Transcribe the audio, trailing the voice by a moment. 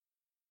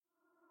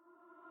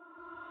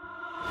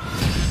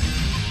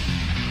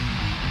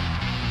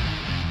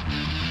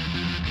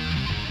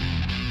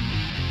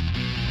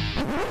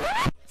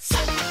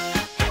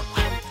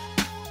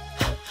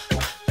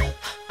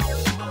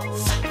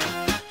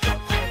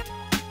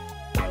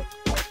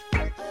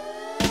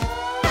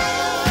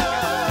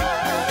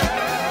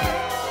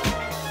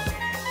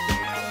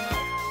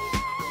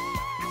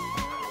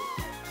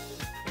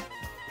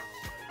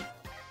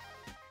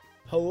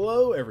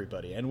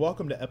everybody, and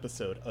welcome to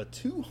episode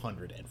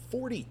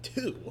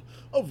 242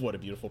 of What a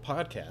Beautiful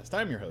Podcast.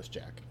 I'm your host,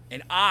 Jack.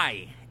 And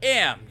I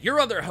am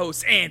your other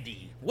host,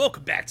 Andy.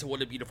 Welcome back to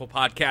What a Beautiful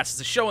Podcast. It's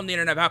a show on the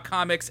internet about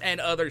comics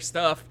and other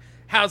stuff.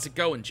 How's it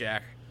going,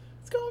 Jack?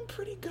 It's going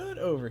pretty good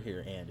over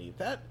here, Andy.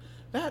 That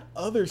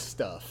other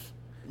stuff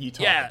you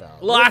talk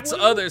about. Lots of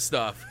other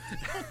stuff.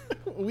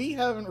 We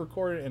haven't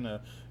recorded in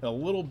a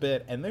little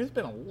bit, and there's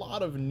been a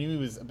lot of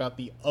news about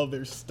the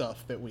other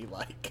stuff that we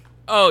like.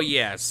 Oh,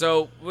 yeah.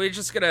 So we're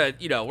just gonna,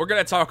 we're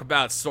gonna talk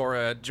about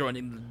Sora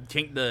joining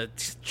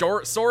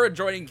Sora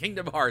joining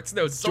Kingdom Hearts.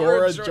 No,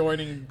 Sora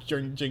joining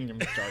Kingdom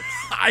Hearts.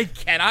 I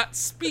cannot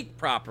speak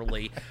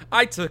properly.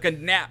 I took a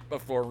nap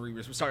before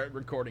we started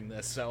recording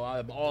this, so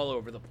I'm all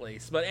over the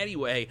place. But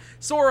anyway,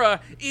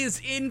 Sora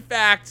is in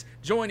fact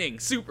joining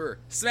Super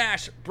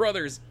Smash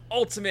Bros.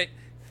 Ultimate.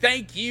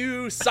 Thank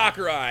you,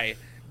 Sakurai.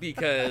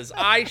 Because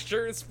I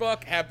sure as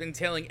fuck have been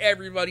telling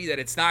everybody that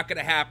it's not going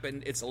to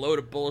happen. It's a load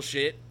of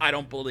bullshit. I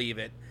don't believe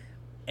it.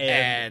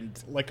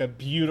 And like a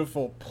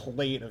beautiful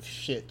plate of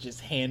shit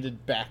just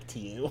handed back to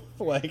you.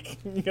 Like,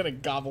 you're going to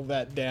gobble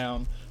that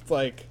down. It's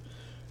like,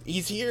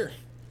 he's here.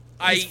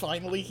 He's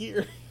finally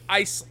here.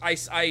 I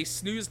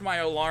snoozed my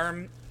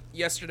alarm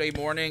yesterday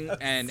morning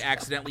and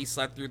accidentally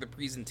slept through the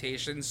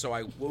presentation, so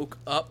I woke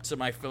up to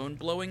my phone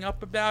blowing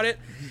up about it.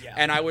 Yeah.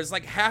 And I was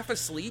like half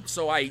asleep,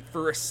 so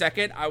for a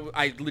second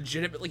I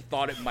legitimately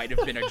thought it might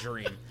have been a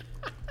dream.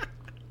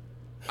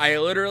 I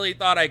literally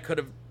thought I could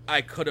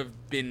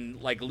have been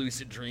like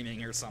lucid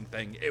dreaming or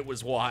something. It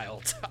was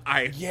wild.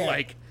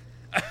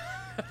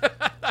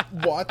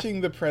 Watching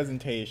the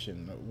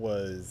presentation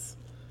was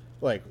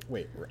like,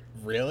 wait,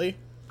 really?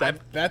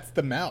 That's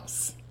the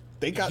mouse.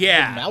 They got the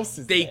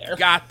mouses there. They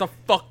got the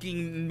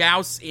fucking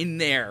mouse in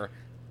there.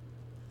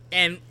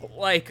 And,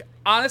 like,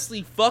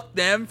 honestly, fuck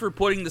them for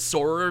putting the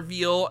Sora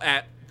reveal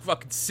at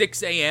fucking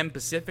 6 a.m.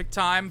 Pacific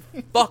time.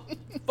 Fuck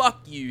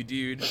you,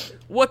 dude.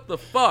 What the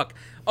fuck?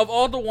 Of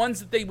all the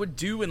ones that they would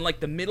do in, like,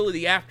 the middle of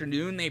the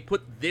afternoon, they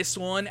put this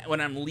one when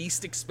I'm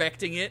least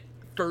expecting it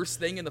first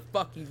thing in the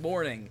fucking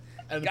morning.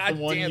 And it's the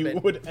one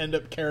you would end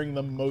up caring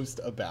the most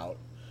about.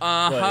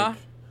 Uh-huh. Like,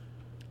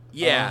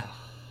 yeah.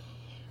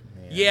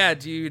 Yeah,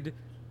 dude,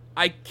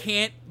 I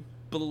can't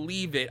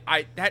believe it.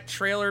 That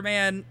trailer,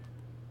 man,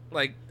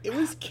 like, it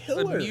was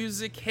killer. The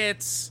music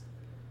hits.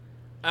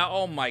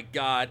 Oh my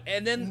god!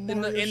 And then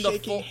in the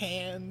full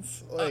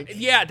hands, like,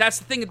 yeah, that's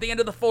the thing. At the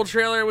end of the full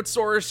trailer, with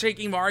Sora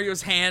shaking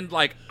Mario's hand,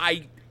 like,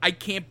 I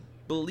can't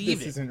believe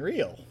this it. Isn't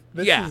real.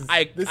 This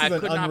is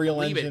an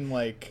Unreal Engine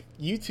like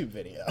YouTube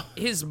video.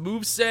 His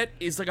moveset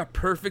is like a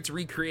perfect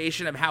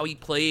recreation of how he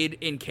played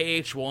in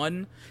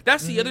KH1.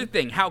 That's the other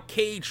thing, how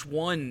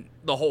KH1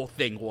 the whole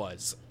thing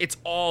was. It's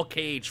all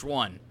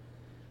KH1.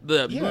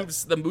 The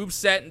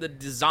moveset and the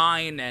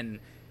design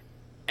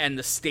and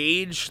the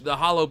stage, the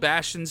Hollow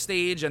Bastion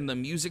stage, and the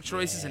music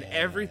choices and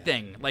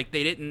everything. Like,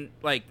 they didn't,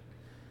 like,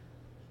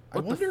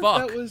 what the fuck? I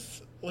wonder if that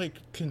was like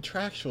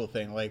contractual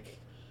thing, like,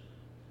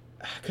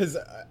 because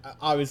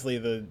obviously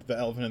the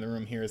elephant in the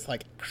room here is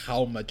like,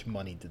 how much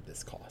money did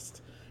this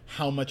cost?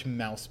 How much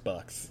mouse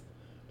bucks?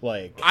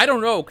 Like, I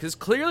don't know, because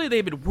clearly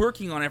they've been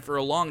working on it for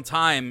a long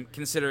time,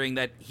 considering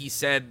that he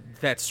said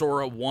that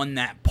Sora won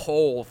that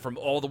poll from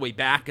all the way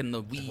back in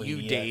the Wii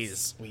U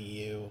days. Wii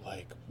U,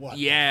 like, what?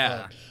 Yeah. The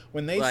fuck?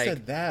 When they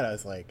said that, I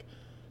was like,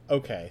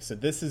 okay, so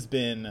this has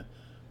been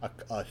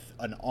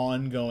an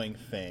ongoing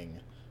thing.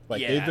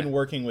 Like, they've been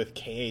working with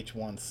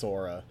KH1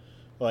 Sora.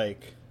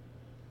 Like,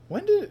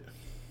 when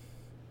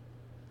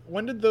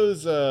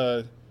was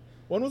the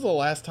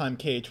last time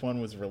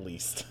KH1 was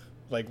released?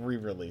 Like,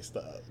 re-released,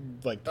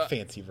 like the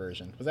fancy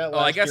version. Was that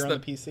last year on the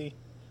PC?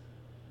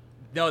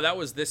 No, that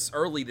was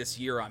early this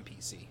year on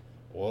PC.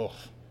 Whoa.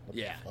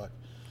 Yeah.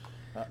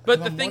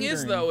 But the thing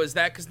is, though, is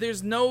that because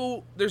there's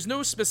no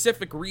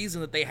specific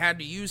reason that they had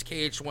to use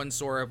KH1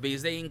 Sora,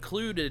 because they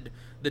included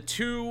the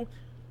 2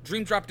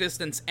 Dream Drop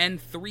Distance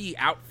and 3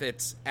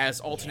 outfits as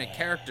alternate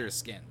character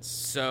skins.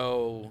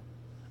 So,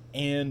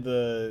 and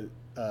the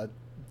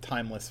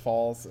Timeless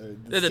Falls,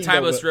 the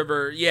Timeless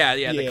River,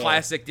 the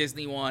classic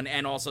Disney one,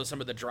 and also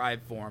some of the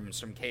drive forms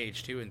from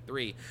KH2 and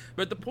 3.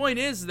 But the point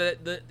is that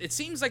it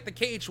seems like the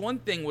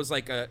KH1 thing was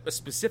like a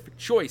specific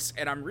choice,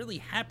 and I'm really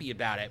happy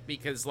about it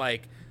because,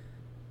 like,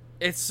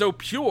 it's so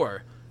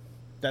pure.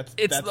 That's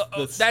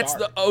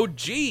the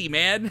OG,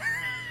 man.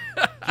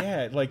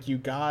 Yeah, like, you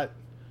got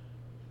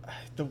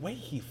the way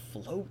he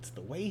floats, the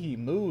way he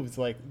moves,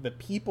 like, the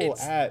people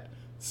at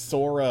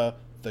Sora,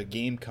 the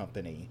game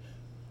company,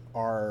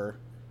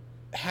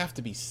 have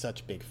to be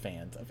such big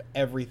fans of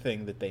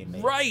everything that they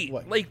make. Right.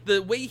 Like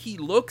the way he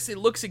looks, it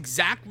looks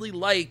exactly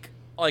like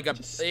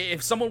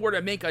if someone were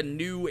to make a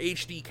new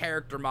HD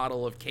character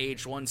model of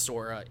KH1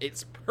 Sora,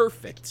 it's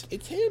perfect.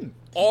 It's him.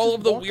 All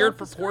of the weird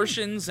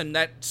proportions and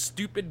that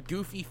stupid,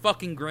 goofy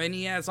fucking grin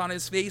he has on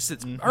his face,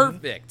 it's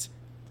perfect.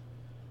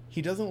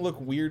 He doesn't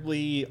look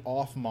weirdly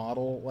off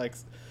model. Like,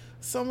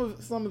 some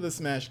of the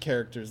Smash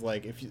characters,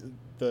 like, if you,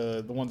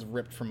 the ones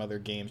ripped from other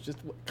games, just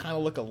kind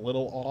of look a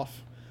little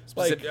off.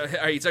 Like,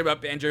 Are you talking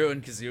about Banjo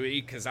and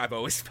Kazooie? Because I've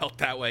always felt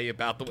that way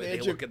about the way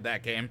they look at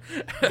that game.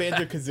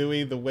 Banjo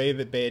Kazooie, the way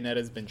that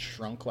Bayonetta's been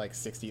shrunk like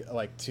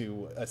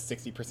to a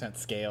 60%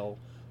 scale.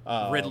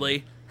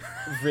 Ridley,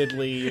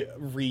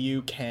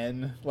 Ryu,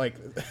 Ken, like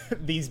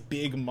these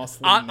big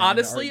muscly men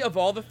honestly, are... of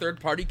all the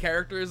third-party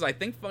characters, I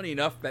think funny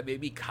enough that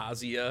maybe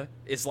Kazuya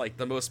is like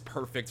the most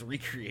perfect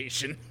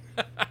recreation.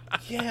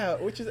 Yeah,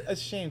 which is a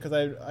shame because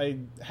I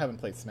haven't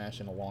played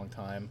Smash in a long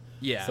time.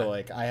 Yeah. So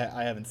like I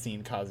haven't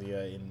seen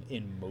Kazuya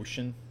in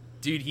motion.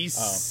 Dude, he's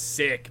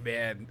sick,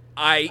 man.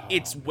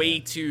 It's way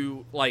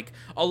too, like,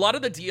 a lot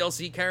of the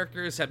DLC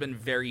characters have been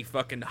very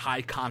fucking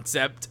high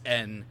concept,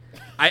 and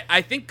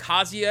I think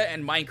Kazuya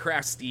and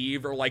Minecraft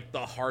Steve are, like,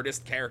 the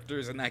hardest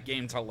characters in that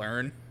game to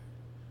learn.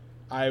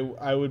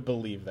 I would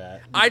believe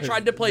that. I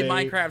tried to play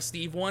Minecraft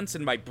Steve once,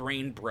 and my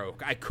brain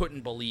broke. I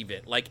couldn't believe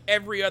it. Like,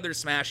 every other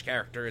Smash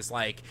character is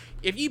like,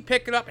 if you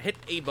pick it up,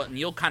 hit the A button,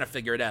 you'll kind of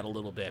figure it out a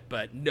little bit,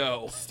 but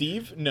no.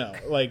 Steve? No.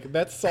 Like,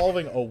 that's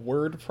solving a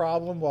word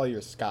problem while you're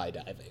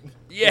skydiving.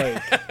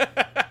 Yeah.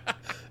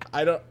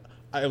 Like,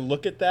 I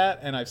look at that,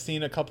 and I've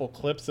seen a couple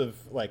clips of,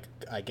 like,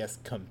 I guess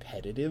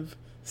competitive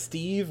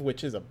Steve,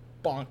 which is a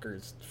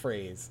bonkers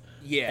phrase.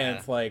 Yeah. And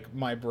it's like,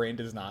 my brain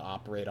does not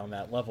operate on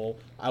that level.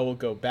 I will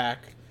go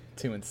back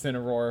to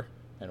Incineroar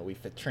and Wii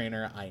Fit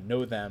Trainer. I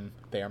know them.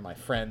 They are my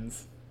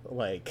friends.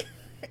 Like,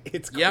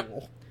 it's cool.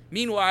 Yep.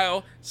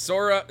 Meanwhile,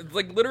 Sora,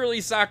 like, literally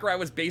Sakurai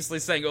was basically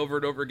saying over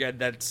and over again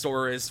that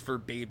Sora is for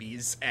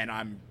babies, and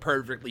I'm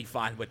perfectly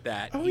fine with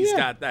that. Oh, He's yeah.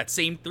 got that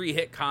same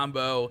 3-hit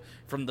combo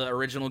from the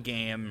original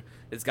game.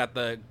 It's got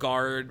the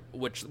guard,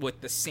 which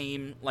with the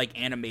same, like,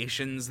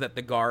 animations that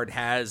the guard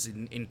has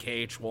in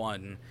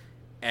KH1.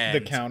 And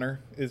The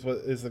counter is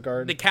the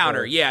guard. the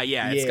counter, Or- yeah.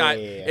 Yeah.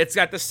 It's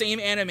got the same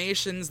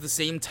animations, the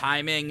same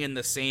timing, and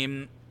the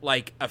same,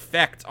 like,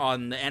 effect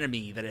on the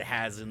enemy that it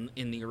has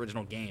in the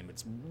original game.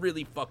 It's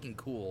really fucking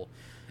cool.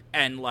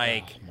 And,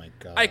 like, Oh my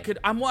God.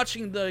 I'm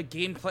watching the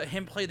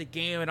him play the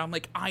game, and I'm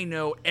like, I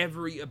know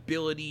every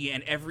ability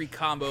and every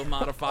combo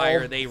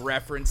modifier they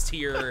referenced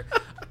here.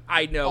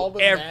 I know All the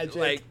magic.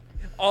 like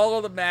all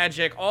of the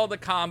magic, all the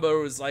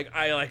combos. Like,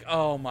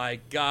 oh my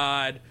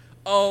god.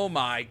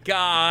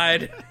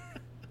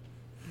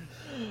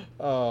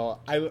 Oh,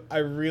 I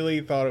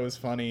really thought it was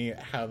funny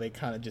how they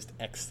kind of just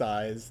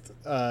excised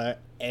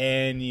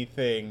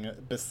anything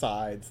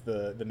besides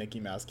the Mickey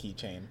Mouse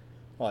keychain.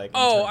 Like, in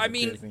Oh, terms I of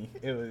mean, Disney.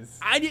 It was.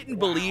 I didn't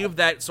believe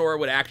that Sora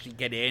would actually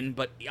get in,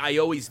 but I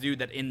always knew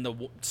that in the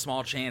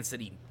small chance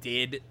that he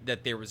did,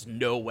 that there was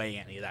no way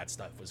any of that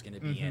stuff was going to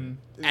be in.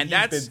 And He's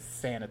that's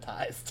been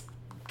sanitized.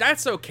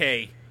 that's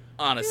okay,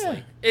 honestly.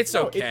 Yeah. It's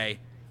No, okay.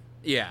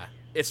 Yeah,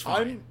 it's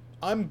fine.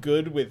 I'm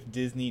good with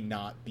Disney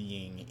not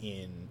being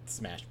in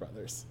Smash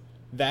Brothers.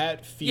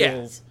 That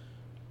feels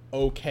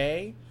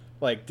okay.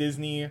 Like,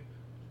 Disney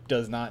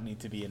does not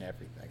need to be in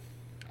everything.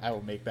 I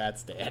will make that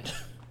stand.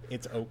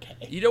 It's okay.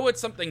 You know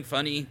what's something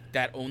funny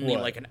that only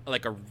What?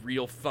 like a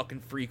real fucking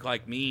freak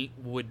like me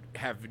would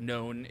have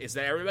known is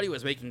that everybody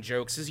was making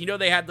jokes. Cause you know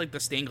they had like the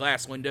stained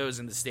glass windows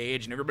in the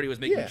stage, and everybody was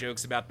making Yeah.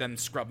 jokes about them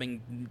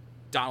scrubbing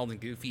Donald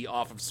and Goofy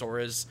off of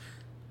Sora's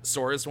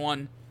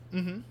one.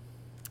 Mm-hmm.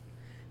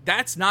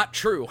 That's not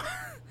true.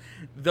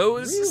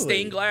 Those Really?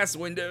 stained glass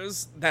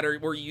windows that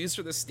were used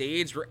for the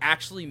stage were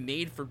actually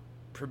made for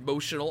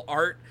promotional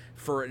art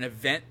for an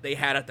event they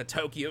had at the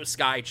Tokyo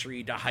Sky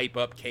Tree to hype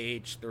up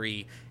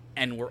KH3,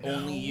 and were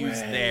only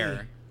used way.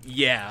 there.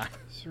 Yeah.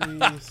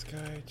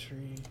 Sky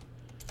Tree.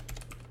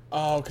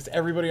 Oh, because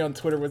everybody on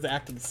Twitter was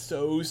acting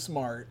so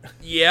smart.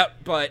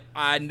 Yep, but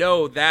I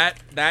know that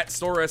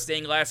Sora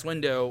stained glass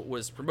window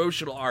was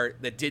promotional art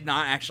that did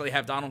not actually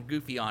have Donald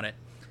Goofy on it.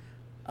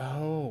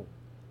 Oh,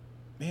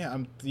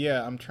 man,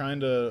 I'm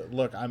trying to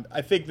look.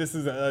 I think this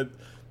is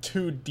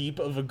too deep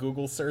of a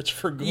Google search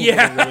for Google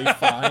to really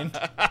find.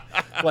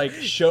 Like,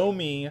 show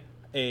me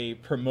a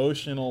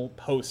promotional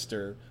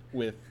poster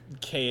with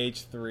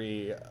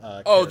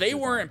KH3. Oh, they characters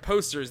weren't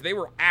posters. They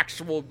were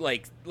actual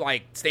like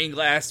stained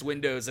glass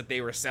windows that they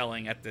were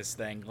selling at this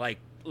thing. Like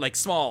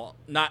small,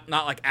 not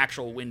like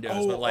actual windows,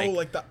 on. but like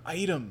like the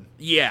item.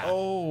 yeah.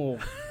 Oh.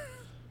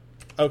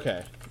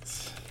 Okay.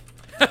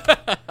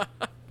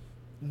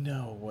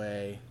 No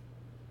way.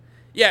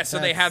 Yeah, so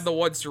they That's- had the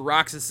ones to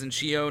Roxas and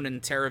Shion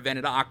and Terra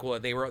Veneta Aqua.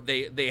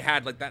 They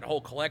had like that whole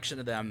collection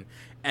of them,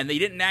 and they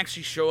didn't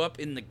actually show up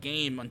in the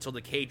game until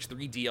the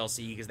KH3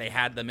 DLC because they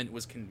had them and it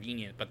was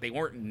convenient, but they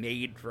weren't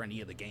made for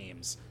any of the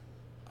games.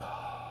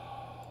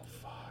 Oh,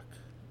 fuck.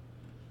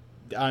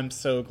 I'm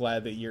so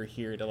glad that you're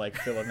here to like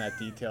fill in that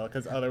detail,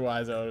 because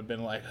otherwise I would have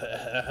been like,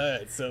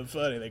 it's so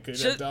funny they could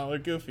have Just-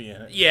 Donald Goofy in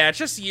it. Yeah, it's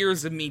just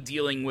years of me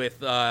dealing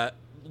with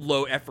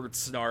low effort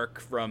snark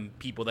from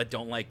people that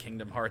don't like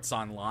Kingdom Hearts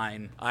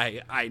Online.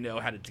 I know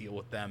how to deal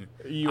with them.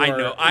 You I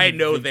are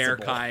know their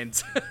invincible.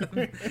 kinds.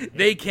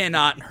 They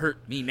cannot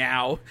hurt me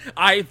now.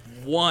 I've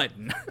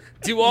won.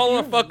 Do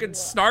all the fucking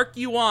snark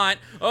you want.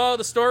 Oh,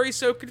 the story's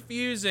so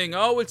confusing.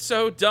 Oh, it's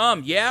so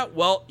dumb. Yeah,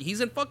 well,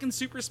 he's in fucking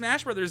Super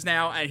Smash Brothers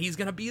now, and he's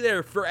gonna be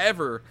there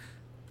forever.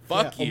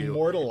 Fuck you.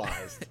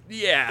 Immortalized.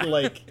 Yeah.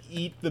 Like,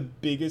 eat the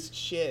biggest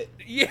shit.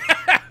 Yeah.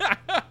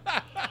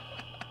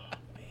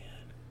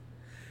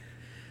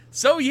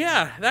 So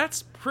yeah,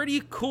 that's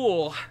pretty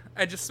cool.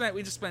 We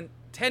just spent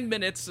 10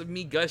 minutes of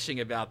me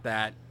gushing about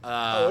that.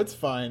 Oh, it's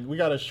fine. We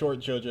got a short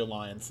JoJo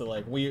line, so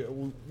like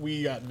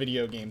we got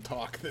video game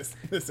talk this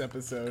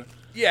episode.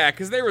 Yeah,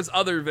 because there was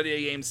other video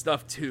game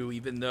stuff too,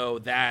 even though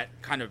that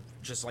kind of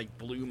just like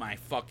blew my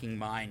fucking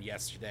mind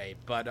yesterday.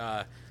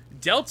 But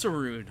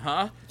Deltarune,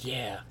 huh?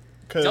 Yeah.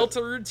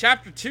 Deltarune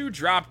Chapter 2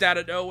 dropped out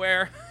of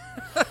nowhere.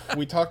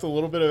 We talked a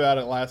little bit about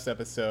it last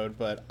episode,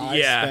 but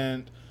I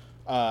spent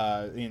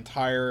the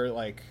entire,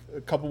 like,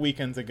 a couple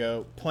weekends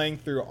ago playing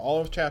through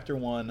all of Chapter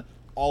 1,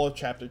 all of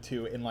Chapter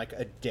 2 in, like,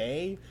 a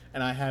day,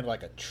 and I had,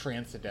 like, a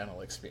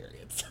transcendental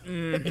experience.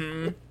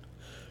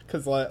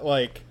 Because,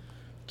 like,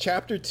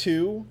 Chapter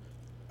 2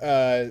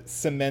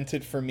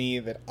 cemented for me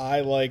that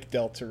I like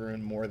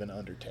Deltarune more than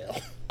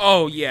Undertale.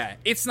 Oh, yeah.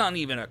 It's not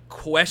even a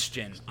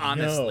question,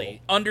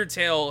 honestly. No.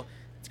 Undertale,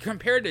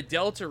 compared to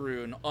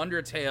Deltarune,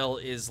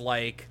 Undertale is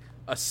like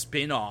a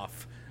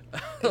spin-off.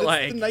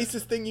 Like, the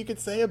nicest thing you could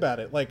say about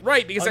it. Like,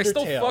 right, because Undertale. I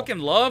still fucking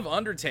love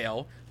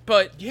Undertale,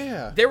 but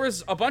yeah, there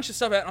was a bunch of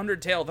stuff about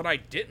Undertale that I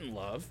didn't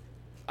love.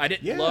 I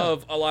didn't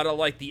love a lot of,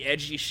 like, the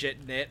edgy shit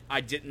in it.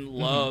 I didn't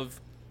love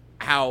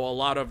how a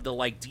lot of the,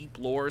 like, deep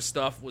lore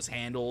stuff was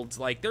handled.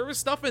 Like, there was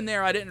stuff in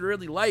there I didn't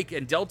really like,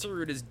 and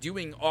Deltarune is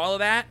doing all of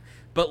that,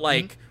 but,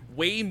 like,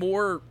 way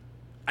more,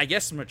 I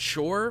guess,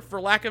 mature,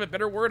 for lack of a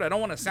better word. I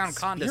don't want to sound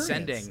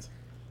condescending.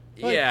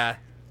 Like, yeah.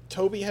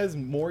 Toby has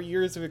more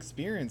years of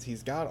experience.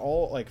 He's got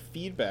all, like,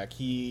 feedback.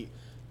 He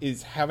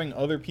is having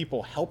other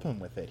people help him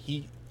with it.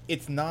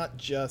 It's not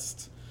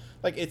just,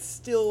 like, it's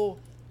still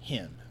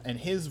him and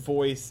his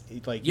voice,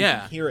 like, you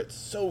can hear it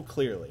so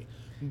clearly,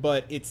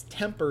 but it's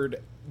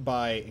tempered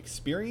by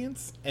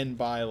experience and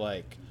by,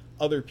 like,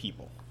 other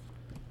people.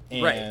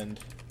 And right.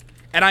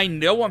 And I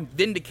know I'm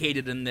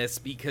vindicated in this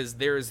because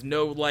there is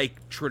no,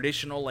 like,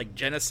 traditional, like,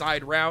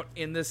 genocide route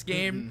in this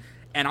game,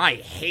 and I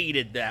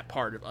hated that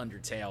part of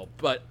Undertale,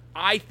 but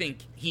I think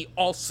he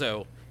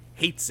also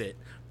hates it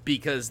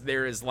because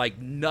there is, like,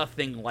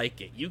 nothing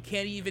like it. You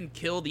can't even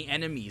kill the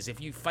enemies.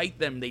 If you fight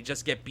them, they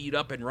just get beat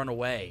up and run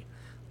away.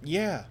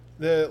 Yeah.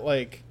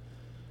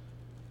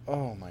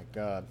 Oh my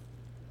god.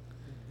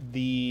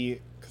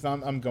 Because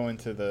I'm going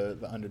to the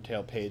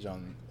Undertale page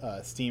on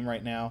Steam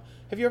right now.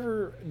 Have you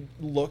ever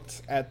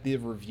looked at the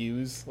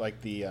reviews, like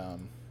the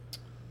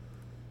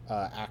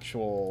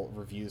actual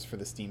reviews for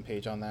the Steam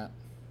page on that?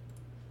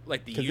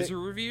 Like the user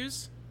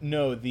reviews?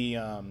 No,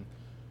 the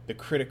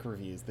critic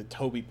reviews that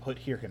Toby put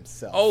here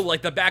himself. Oh,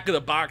 like the back of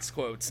the box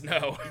quotes.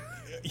 No.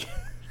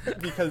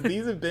 Because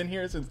these have been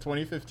here since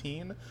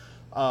 2015,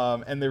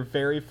 and they're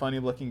very funny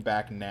looking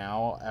back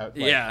now.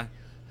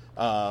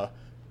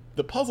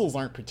 The puzzles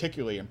aren't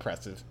particularly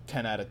impressive.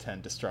 10 out of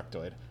 10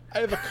 Destructoid. I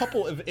have a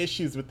couple of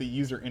issues with the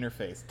user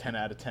interface. 10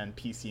 out of 10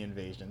 PC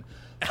Invasion.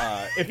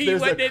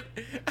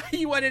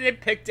 He went in and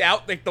picked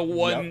out, like, the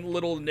one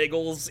little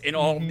niggles in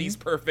all these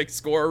perfect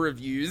score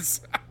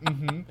reviews.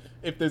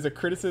 If there's a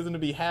criticism to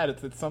be had,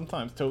 it's that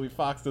sometimes Toby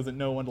Fox doesn't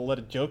know when to let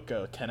a joke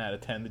go. 10 out of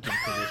 10 the jump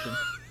position.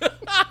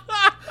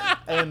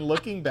 And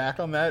looking back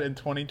on that in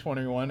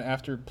 2021,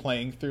 after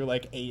playing through,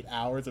 like, 8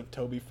 hours of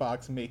Toby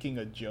Fox making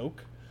a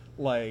joke,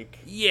 like...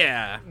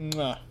 Yeah.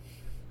 Mwah.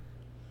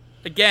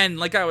 Again,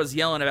 like I was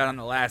yelling about on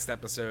the last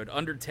episode,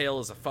 Undertale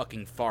is a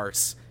fucking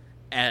farce.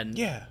 And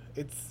yeah,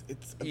 it's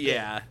a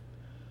yeah.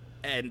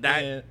 And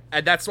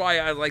that's why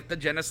I like the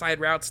genocide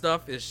route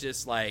stuff. Is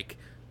just like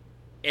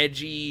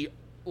edgy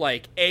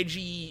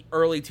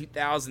early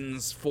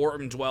 2000s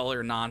forum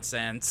dweller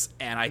nonsense,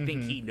 and I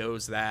think he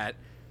knows that.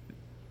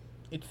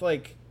 It's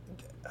like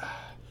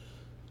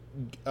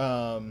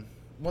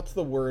what's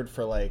the word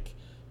for, like,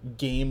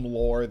 game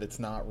lore that's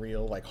not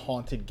real, like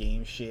haunted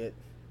game shit?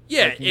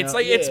 Yeah,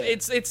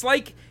 it's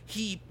like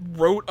he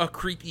wrote a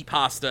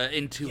creepypasta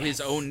into his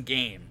own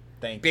game.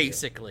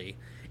 Basically.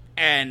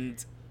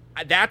 And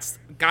that's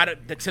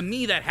to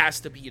me, that has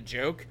to be a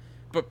joke,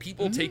 but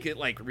people take it,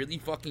 like, really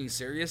fucking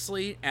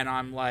seriously, and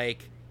I'm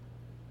like,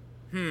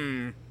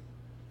 yeah,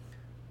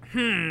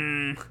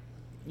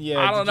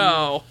 I don't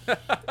know.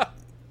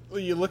 Well,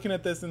 you're looking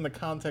at this in the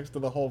context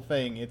of the whole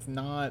thing. It's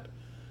not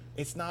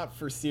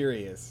for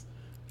serious.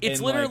 It's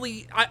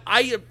literally,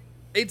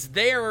 it's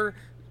there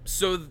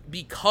so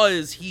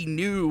because he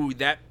knew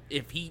that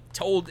if he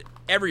told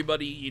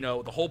everybody, you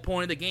know, the whole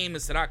point of the game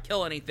is to not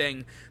kill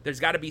anything, there's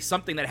got to be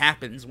something that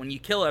happens when you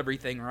kill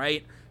everything,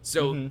 right?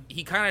 So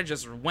he kind of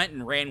just went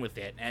and ran with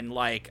it, and,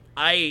 like,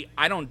 I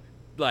don't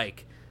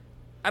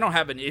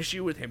have an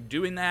issue with him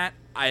doing that.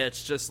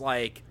 It's just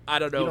like, I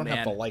don't know, man. You don't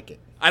have to like it.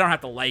 I don't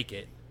have to like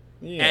it.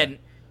 Yeah. And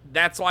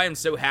that's why I'm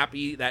so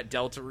happy that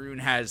Deltarune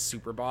has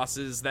super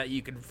bosses that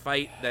you can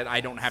fight, that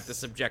I don't have to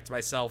subject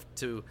myself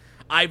to.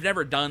 I've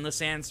never done the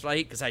Sans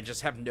fight because I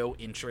just have no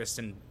interest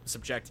in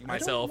subjecting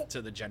myself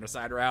to the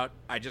genocide route.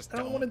 I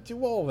don't want to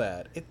do all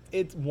that.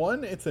 It's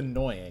one, it's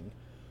annoying.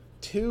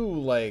 Two,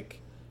 like,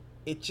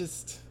 it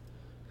just,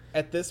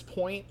 at this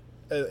point,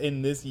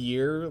 in this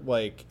year,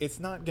 like, it's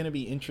not gonna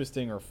be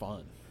interesting or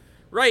fun.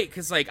 Right,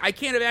 because, like, I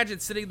can't imagine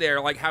sitting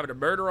there, like, having to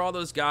murder all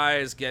those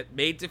guys, get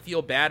made to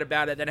feel bad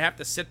about it, then have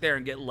to sit there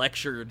and get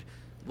lectured,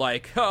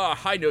 like, oh,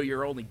 I know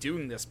you're only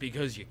doing this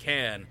because you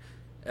can.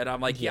 And I'm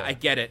like, yeah, I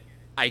get it.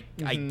 I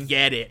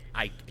get it.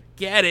 I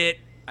get it.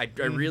 I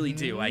really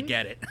do. I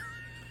get it.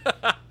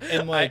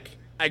 And, like...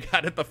 I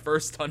got it the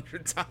first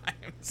 100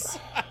 times.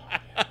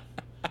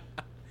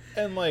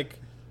 And, like,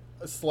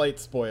 slight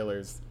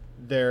spoilers.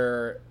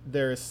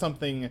 There's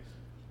something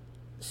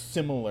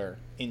similar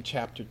in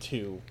chapter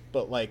 2,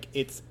 but, like,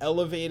 it's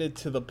elevated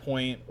to the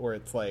point where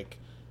it's like,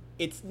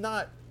 it's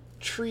not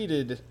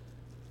treated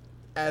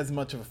as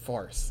much of a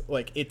farce.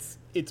 Like, it's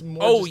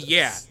more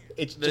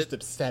it's just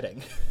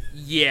upsetting.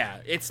 Yeah,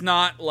 it's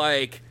not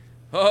like,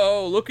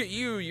 oh, look at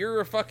you,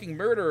 you're a fucking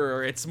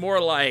murderer. It's more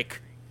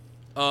like,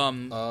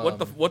 what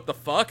the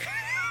fuck?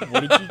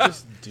 What did you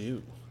just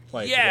do?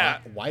 Like, yeah.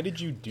 Why did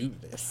you do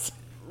this?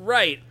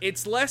 Right.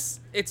 It's less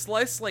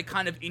like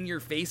kind of in your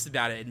face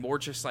about it, and more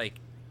just like,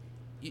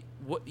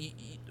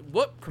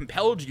 what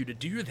compelled you to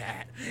do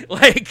that?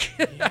 Like,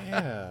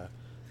 yeah.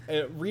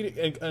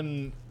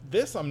 And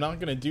this I'm not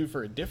gonna do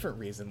for a different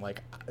reason.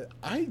 Like,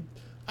 I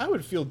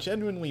would feel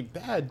genuinely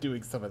bad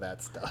doing some of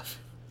that stuff.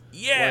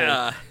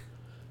 Yeah.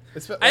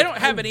 Like, I don't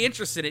have any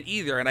interest in it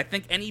either, and I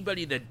think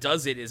anybody that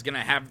does it is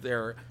gonna have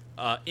their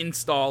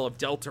install of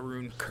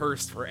Deltarune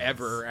cursed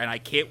forever, and I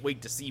can't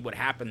wait to see what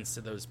happens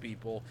to those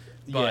people.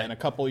 But, yeah, in a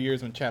couple of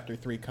years when Chapter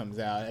 3 comes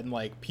out, and,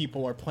 like,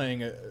 people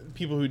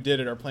who did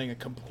it are playing a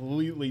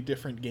completely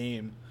different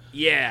game.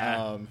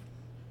 Yeah.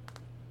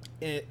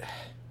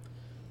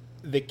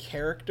 The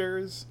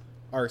characters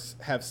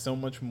have so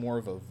much more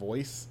of a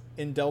voice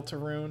in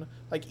Deltarune.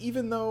 Like,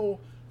 even though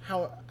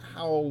how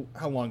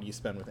long do you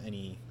spend with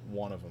any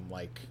one of them?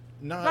 Like,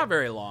 not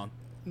very long.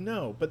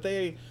 No, but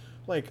they,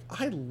 like,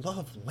 I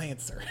love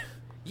Lancer.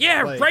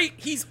 Yeah, like, right.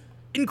 He's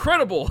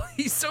incredible.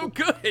 He's so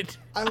good.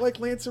 I like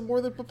Lancer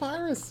more than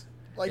Papyrus.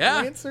 Like, yeah.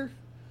 Lancer,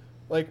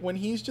 like, when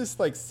he's just,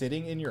 like,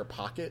 sitting in your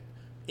pocket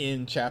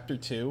in Chapter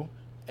 2,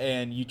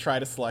 and you try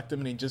to select him,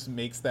 and he just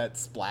makes that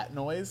splat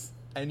noise,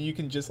 and you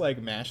can just,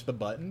 like, mash the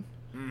button.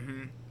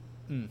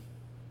 Mm-hmm.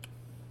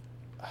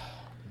 Oh,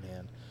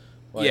 man.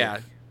 Like, yeah,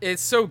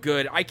 it's so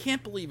good. I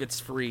can't believe it's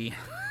free.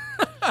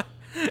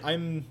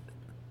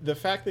 The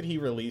fact that he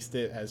released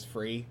it as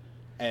free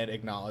and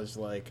acknowledged,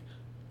 like,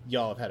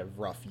 y'all have had a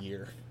rough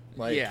year.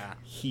 Like, yeah.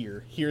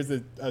 Here's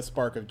a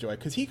spark of joy.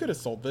 Because he could have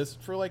sold this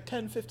for, like,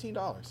 $10,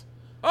 $15.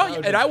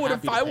 Oh, and I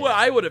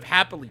would have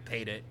happily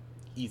paid it.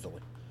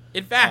 Easily.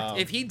 In fact,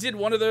 if he did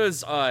one of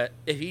those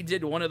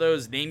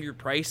name your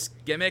price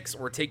gimmicks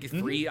or take it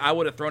free, I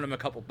would have thrown him a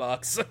couple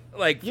bucks.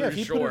 Like, yeah, for if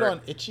he sure. put it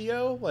on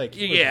Itch.io, like,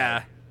 he would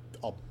have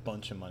a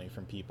bunch of money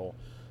from people.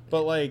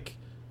 But, like,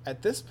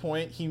 at this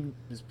point, he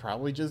is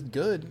probably just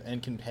good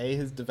and can pay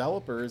his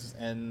developers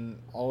and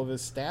all of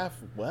his staff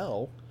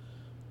well.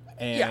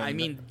 And yeah, I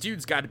mean,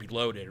 dude's got to be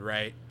loaded,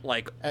 right?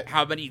 Like,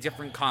 how many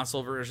different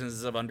console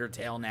versions of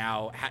Undertale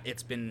now?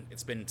 It's been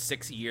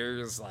 6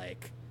 years.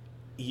 Like,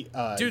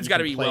 dude's got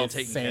to be well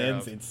taken care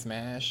of. In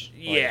Smash.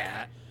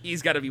 Yeah,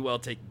 he's got to be well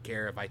taken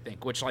care of, I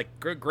think. Which, like,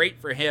 great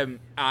for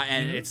him.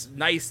 And it's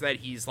nice that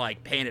he's,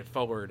 like, paying it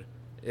forward.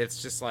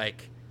 It's just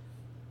like,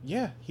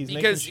 yeah, he's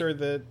making sure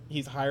that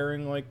he's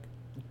hiring, like,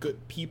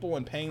 good people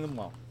and paying them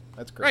well.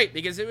 That's great. Right,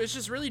 because it was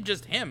just really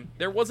just him.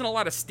 There wasn't a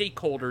lot of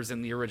stakeholders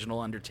in the original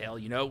Undertale,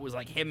 you know? It was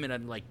like him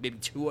and like maybe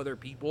 2 other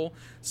people.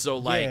 So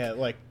like, yeah,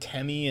 like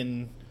Temmie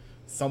and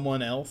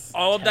someone else.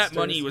 All of that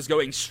money was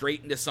going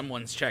straight into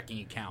someone's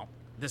checking account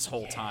this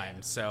whole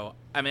time. So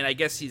I mean, I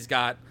guess he's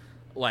got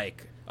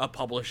like a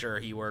publisher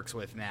he works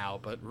with now,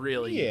 but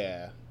really,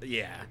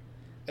 yeah.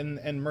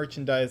 And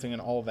merchandising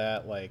and all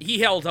that, like, he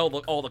held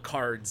all the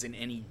cards in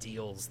any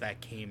deals that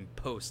came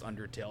post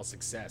Undertale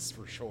success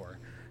for sure.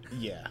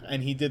 Yeah,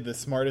 and he did the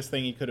smartest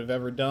thing he could have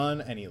ever done,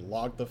 and he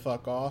logged the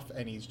fuck off,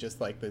 and he's just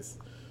like this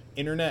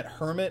internet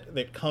hermit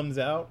that comes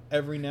out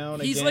every now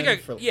and again. He's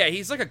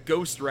like a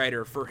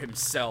ghostwriter for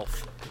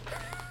himself.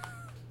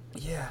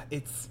 Yeah,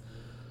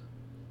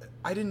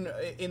 I didn't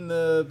in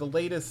the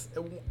latest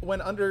when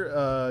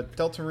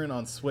Deltarune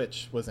on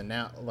Switch was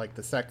announced, like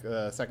the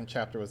second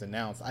chapter was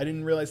announced. I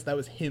didn't realize that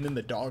was him in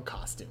the dog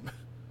costume.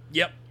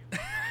 Yep.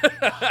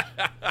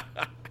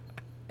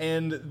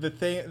 And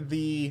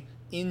the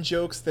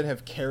in-jokes that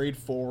have carried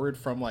forward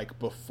from, like,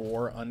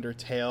 before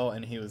Undertale,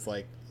 and he was,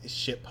 like,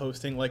 shit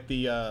posting, like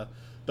the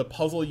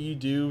puzzle you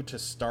do to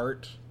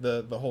start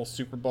the whole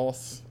Super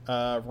Boss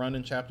run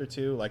in Chapter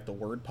 2, like the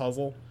word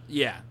puzzle.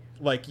 Yeah.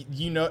 Like,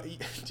 you know,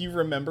 do you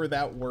remember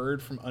that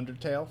word from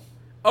Undertale?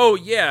 Oh,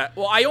 yeah.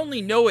 Well, I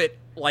only know it,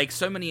 like,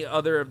 so many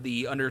other of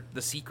the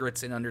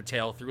secrets in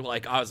Undertale through,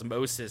 like,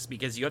 osmosis,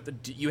 because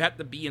you have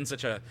to be in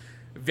such a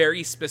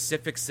very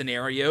specific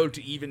scenario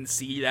to even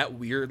see that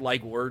weird,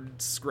 like,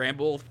 word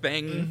scramble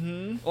thing.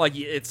 Mm-hmm. Like,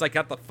 it's like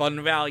got the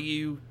fun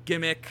value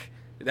gimmick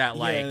that,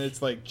 like, yeah, and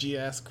it's like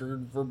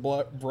Giasker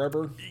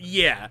Verbber.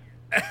 Yeah.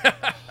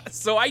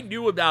 So I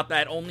knew about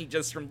that only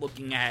just from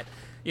looking at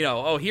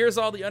oh, here's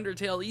all the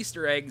Undertale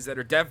Easter eggs that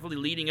are definitely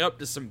leading up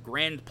to some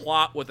grand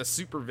plot with a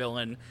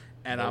supervillain.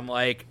 And Nope. I'm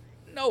like,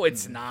 no,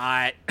 it's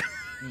not.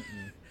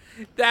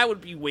 That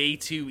would be way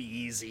too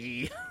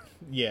easy.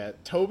 Yeah,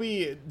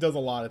 Toby does a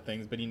lot of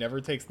things, but he never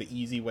takes the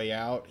easy way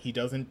out. He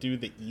doesn't do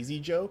the easy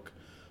joke.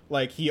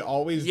 Like, he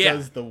always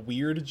does the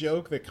weird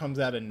joke that comes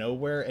out of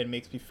nowhere and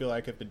makes me feel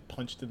like I've been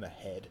punched in the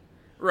head.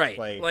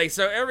 Right. Like,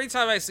 so every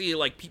time I see,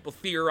 like, people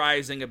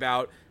theorizing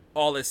about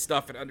all this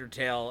stuff in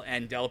Undertale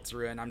and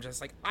Deltarune, I'm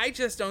just like, I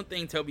just don't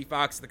think Toby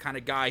Fox is the kind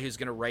of guy who's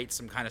going to write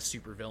some kind of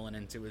supervillain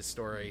into his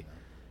story.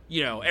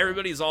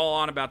 Everybody's all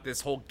on about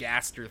this whole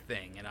Gaster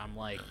thing, and I'm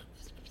like...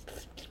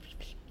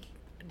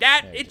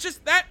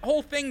 that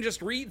whole thing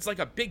just reads like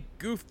a big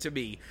goof to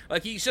me.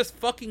 Like, he's just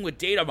fucking with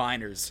data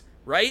miners,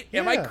 right?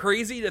 Yeah. Am I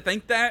crazy to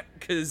think that?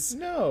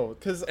 No,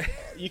 because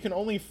you can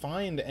only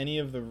find any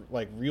of the,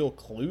 like, real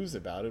clues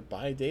about it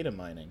by data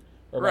mining.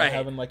 Or by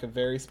having, like, a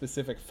very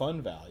specific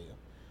fun value.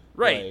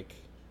 Right. Like,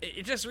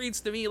 it just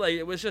reads to me like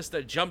it was just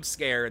a jump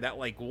scare that,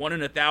 like, 1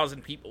 in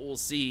 1,000 people will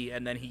see,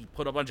 and then he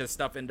put a bunch of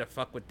stuff in to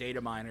fuck with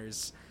data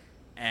miners,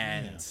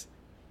 and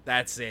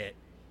that's it.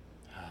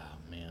 Oh,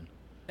 man.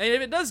 And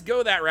if it does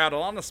go that route,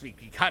 I'll honestly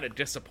be kind of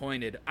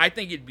disappointed. I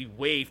think it'd be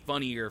way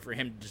funnier for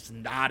him to just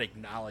not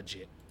acknowledge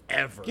it,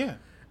 ever. Yeah.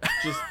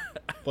 Just,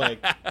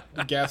 like,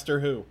 Gaster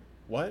who?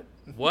 What?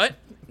 What?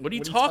 What are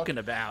you talking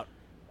about?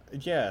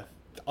 Yeah.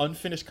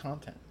 Unfinished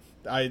content.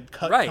 I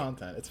cut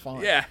content. It's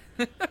fine. Yeah.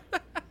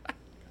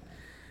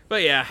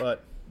 But yeah.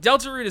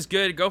 Deltarune is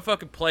good. Go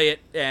fucking play it.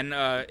 And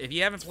if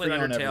you haven't played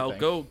Undertale,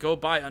 go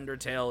buy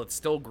Undertale. It's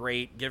still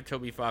great. Give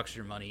Toby Fox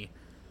your money.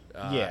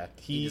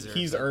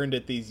 He's earned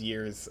it these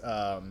years.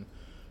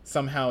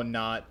 Somehow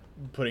not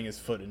putting his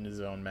foot in his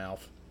own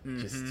mouth.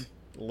 Just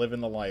living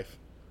the life.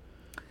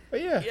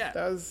 But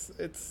yeah.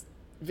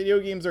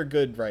 Video games are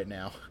good right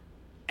now.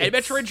 And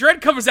Metroid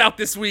Dread comes out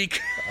this week.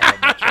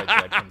 Metroid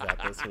Dread comes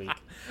out this week.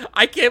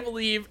 I can't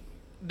believe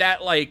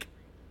that, like,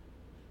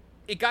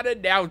 it got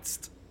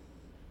announced,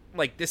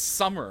 like, this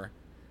summer.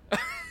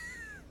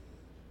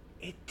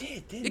 It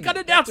did, didn't it? It got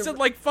announced in,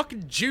 like,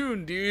 fucking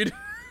June, dude.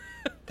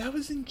 That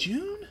was in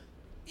June?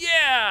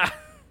 Yeah.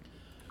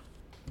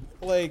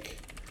 Like...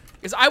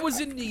 Because I was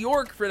in New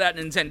York for that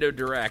Nintendo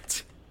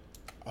Direct.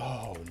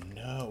 Oh,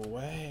 no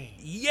way.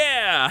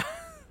 Yeah.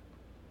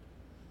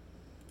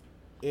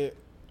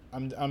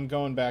 I'm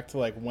going back to,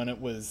 like, when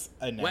it was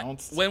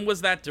announced. When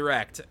was that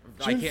Direct?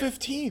 June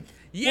 15th.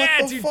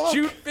 Yeah, dude, fuck?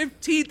 June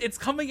 15th. It's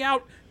coming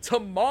out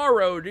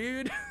tomorrow,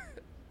 dude.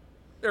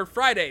 Or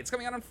Friday. It's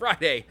coming out on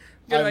Friday.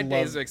 Get my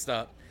days mixed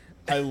up.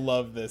 I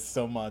love this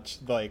so much.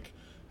 Like,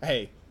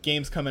 hey,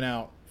 game's coming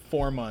out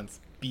 4 months.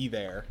 Be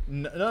there.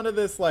 None of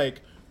this,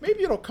 like,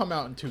 maybe it'll come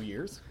out in 2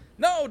 years.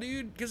 No,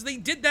 dude, because they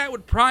did that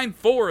with Prime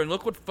 4, and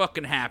look what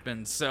fucking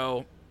happened,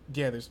 so...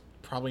 Yeah, there's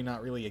probably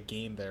not really a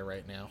game there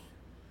right now.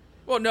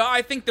 Well, no,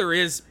 I think there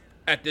is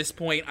at this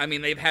point. I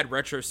mean, they've had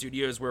Retro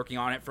Studios working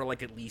on it for,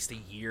 like, at least a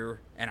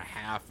year and a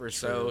half or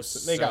so.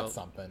 They got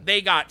something.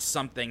 They got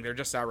something. They're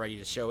just not ready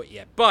to show it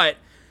yet. But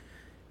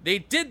they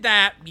did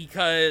that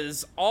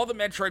because all the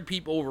Metroid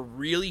people were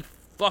really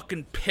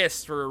fucking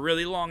pissed for a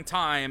really long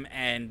time,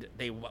 and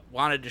they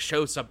wanted to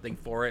show something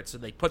for it, so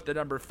they put the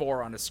number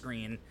 4 on the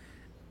screen,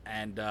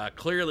 and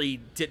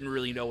clearly didn't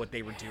really know what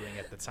they were doing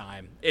at the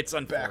time. It's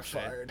unfortunate.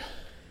 Backfired.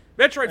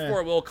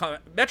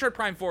 Metroid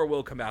Prime 4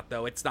 will come out,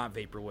 though. It's not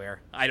vaporware.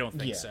 I don't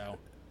think so.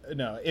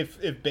 No, if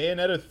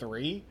Bayonetta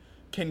 3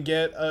 can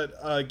get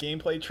a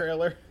gameplay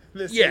trailer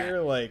this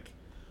year, like...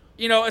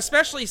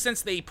 especially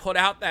since they put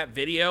out that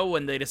video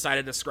when they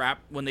decided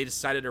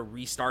to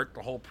restart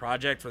the whole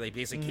project, where they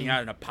basically came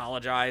out and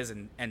apologized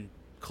and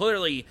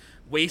clearly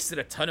wasted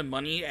a ton of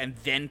money and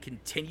then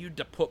continued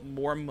to put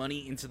more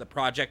money into the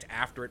project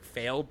after it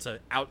failed to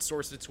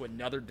outsource it to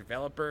another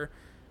developer.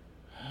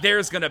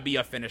 There's gonna be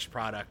a finished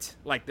product.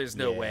 Like, there's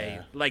no way.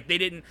 Like,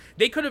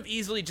 they could have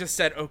easily just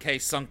said, okay,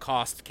 sunk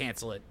cost,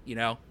 cancel it,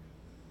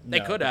 They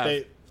could have.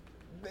 They,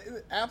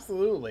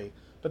 absolutely.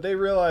 But they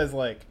realized,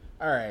 like,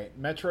 all right,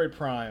 Metroid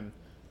Prime,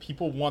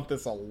 people want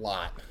this a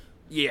lot.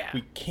 Yeah.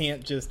 We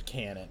can't just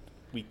can it.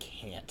 We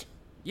can't.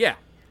 Yeah.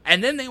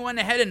 And then they went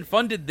ahead and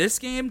funded this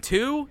game,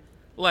 too?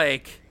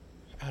 Like...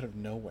 out of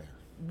nowhere.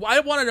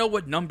 I want to know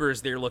what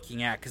numbers they're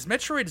looking at, because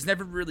Metroid has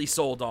never really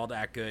sold all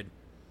that good.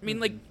 I mean,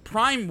 like,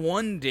 Prime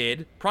 1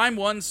 did. Prime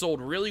 1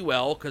 sold really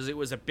well, because it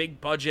was a big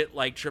budget,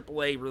 like,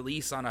 AAA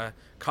release on a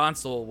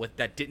console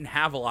that didn't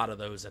have a lot of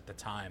those at the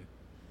time.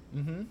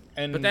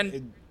 Mm-hmm. But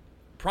then...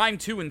 Prime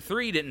 2 and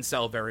 3 didn't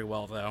sell very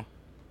well, though.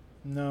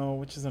 No,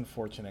 which is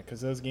unfortunate,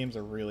 because those games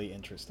are really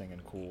interesting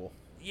and cool.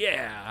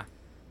 Yeah.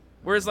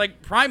 Whereas,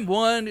 like, Prime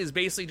 1 is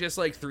basically just,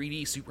 like,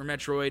 3D Super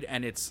Metroid,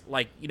 and it's,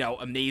 like,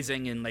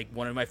 amazing and, like,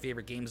 one of my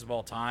favorite games of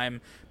all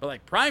time. But,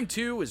 like, Prime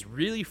 2 is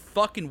really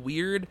fucking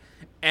weird,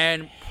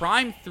 and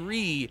Prime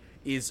 3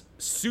 is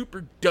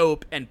super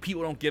dope, and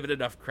people don't give it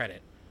enough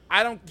credit.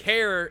 I don't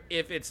care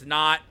if it's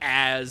not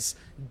as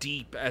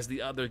deep as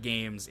the other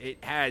games. It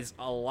has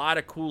a lot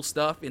of cool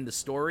stuff in the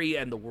story,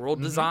 and the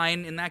world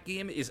design in that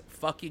game is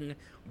fucking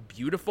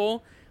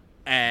beautiful.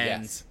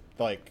 And yes.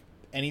 Like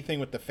anything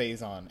with the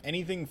Phazon,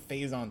 anything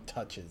Phazon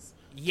touches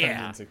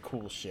turns into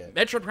cool shit.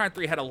 Metroid Prime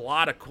 3 had a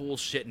lot of cool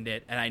shit in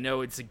it, and I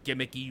know it's a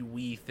gimmicky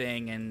Wii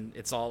thing, and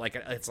it's all like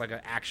it's like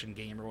an action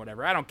game or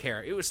whatever. I don't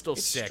care. It was still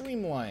sick.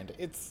 Streamlined.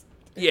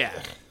 Yeah.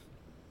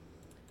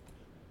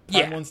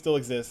 Prime 1 still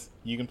exists.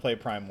 You can play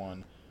Prime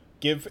 1.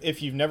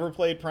 If you've never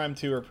played Prime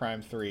 2 or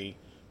Prime 3,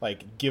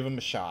 like, give them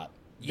a shot.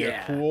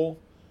 They're cool,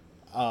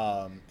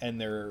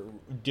 and they're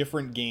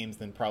different games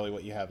than probably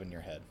what you have in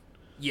your head.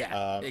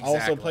 Yeah, exactly.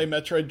 Also play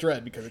Metroid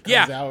Dread because it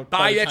comes out buy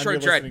by the time Metroid you're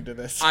Dread. listening to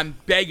this. I'm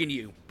begging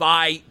you,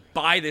 buy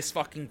this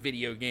fucking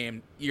video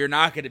game. You're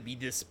not going to be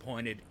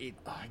disappointed.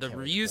 The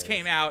reviews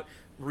came out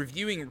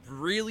reviewing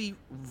really,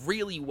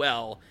 really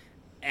well.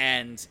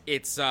 And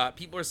it's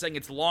people are saying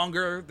it's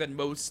longer than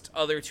most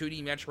other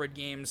 2D Metroid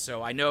games.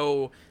 So I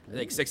know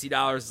like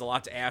 $60 is a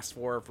lot to ask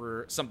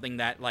for something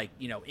that like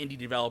indie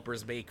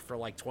developers make for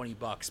like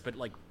 $20. But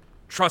like,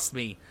 trust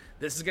me,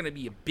 this is gonna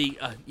be a big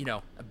a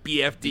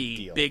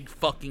BFD big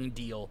fucking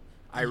deal.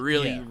 I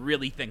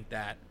really think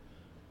that.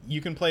 You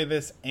can play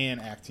this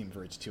and Act Team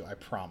Verge 2, I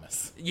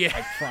promise. Yeah.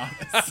 I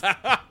promise.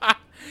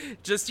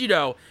 Just,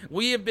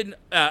 we have been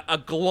a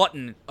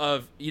glutton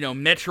of,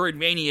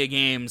 Metroidvania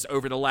games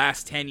over the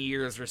last 10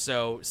 years or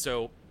so.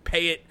 So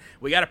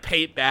we got to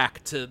pay it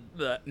back to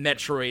the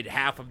Metroid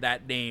half of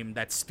that name,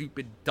 that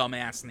stupid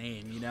dumbass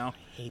name, I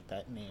hate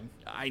that name.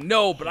 I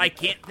know, but I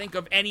can't think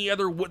of any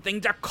other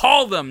thing to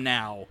call them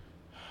now.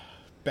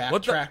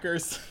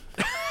 Backtrackers.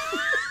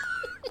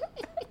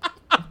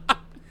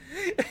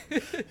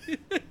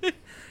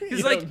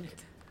 It's like,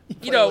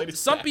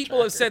 some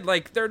people have said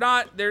like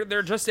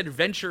they're just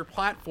adventure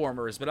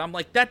platformers, but I'm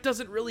like, that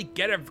doesn't really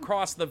get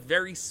across the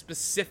very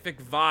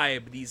specific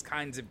vibe these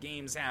kinds of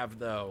games have,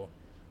 though.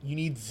 You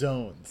need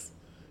zones.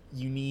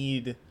 You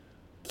need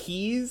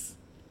keys.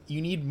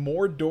 You need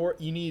more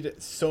you need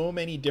so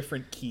many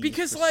different keys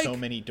because, for so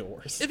many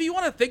doors. If you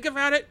want to think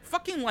about it,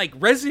 fucking like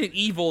Resident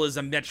Evil is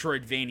a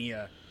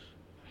Metroidvania.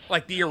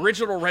 Like the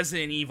original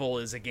Resident Evil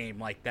is a game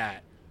like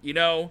that.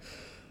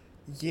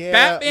 Yeah,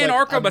 Batman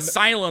Arkham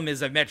Asylum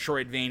is a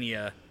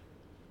Metroidvania.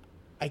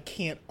 I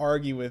can't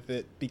argue with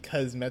it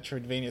because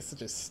Metroidvania is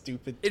such a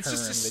stupid term. It's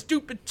just a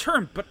stupid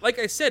term, but like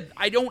I said,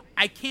 I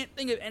can't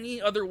think of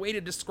any other way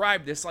to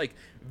describe this like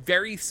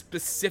very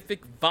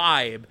specific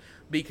vibe,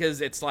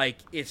 because it's like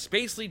it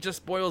basically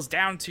just boils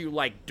down to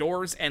like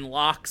doors and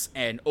locks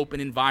and open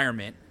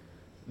environment.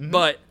 Mm-hmm.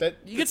 But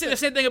you could say the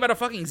same thing about a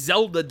fucking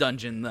Zelda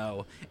dungeon,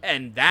 though,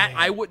 and that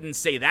I wouldn't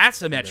say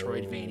that's a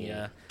Metroidvania.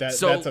 No.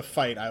 That's a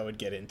fight I would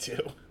get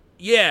into.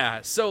 Yeah,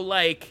 so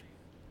like,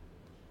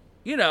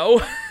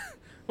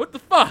 what the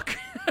fuck?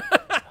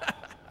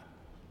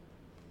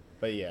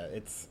 But yeah,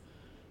 it's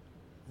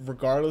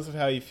regardless of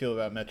how you feel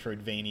about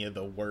Metroidvania,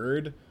 the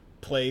word,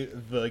 play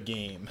the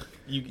game.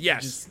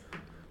 Just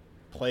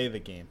play the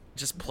game.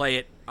 Just play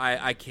it.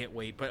 I can't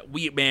wait. But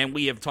we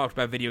have talked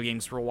about video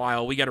games for a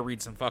while. We got to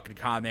read some fucking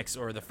comics,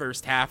 or the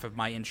first half of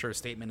my intro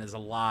statement is a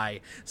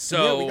lie.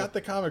 So yeah, we got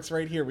the comics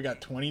right here. We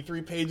got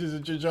 23 pages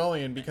of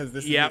JoJolion because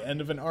this is the end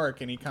of an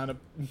arc, and he kind of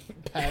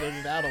padded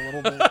it out a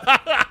little bit.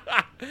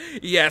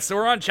 Yeah, so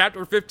we're on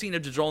chapter 15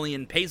 of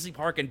JoJolion, Paisley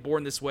Park and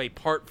Born This Way,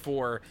 part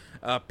 4.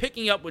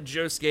 Picking up with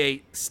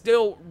Josuke,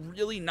 still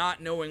really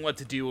not knowing what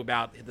to do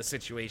about the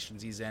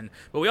situations he's in.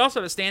 But we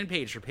also have a stand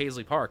page for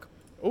Paisley Park.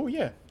 Oh,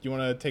 yeah. You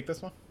want to take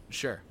this one?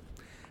 Sure.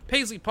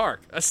 Paisley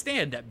Park, a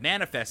stand that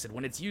manifested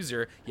when its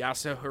user,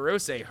 Yasuo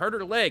Hirose, hurt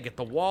her leg at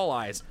the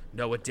Walleyes.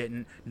 No, it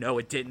didn't. No,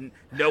 it didn't.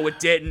 No, it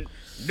didn't.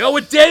 No,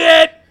 it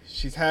didn't!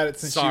 She's had it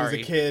since she was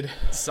a kid.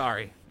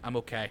 Sorry. I'm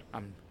okay.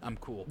 I'm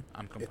cool.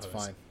 I'm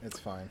composed. It's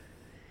fine.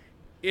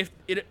 If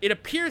it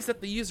appears that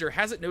the user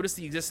hasn't noticed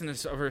the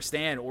existence of her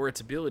stand or its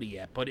ability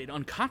yet, but it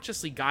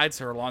unconsciously guides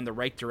her along the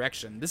right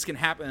direction. This can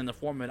happen in the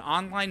form of an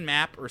online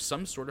map or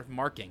some sort of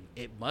marking.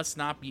 It must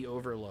not be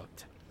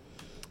overlooked.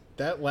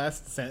 That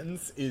last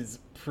sentence is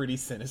pretty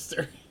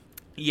sinister.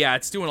 Yeah,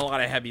 it's doing a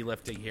lot of heavy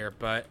lifting here,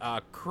 but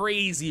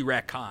crazy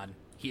retcon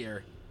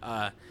here.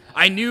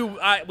 I knew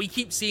we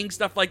keep seeing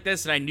stuff like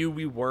this, and I knew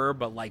we were,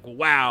 but like,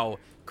 wow,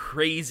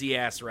 crazy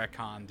ass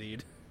retcon,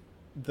 dude.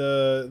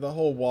 The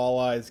whole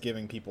Walleyes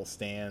giving people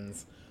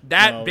stands.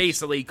 That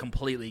basically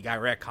completely got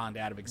retconned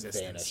out of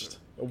existence. Vanished.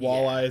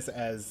 Walleyes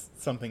as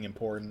something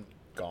important,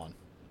 gone.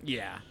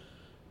 Yeah.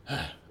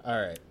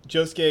 Alright.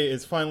 Josuke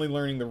is finally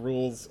learning the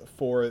rules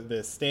for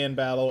this stand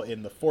battle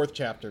in the 4th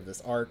chapter of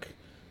this arc.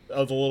 I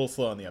was a little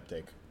slow on the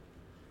uptake.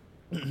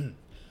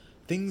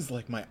 Things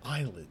like my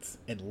eyelids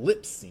and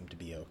lips seem to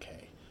be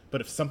okay,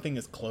 but if something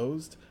is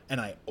closed and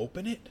I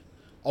open it,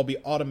 I'll be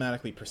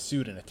automatically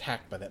pursued and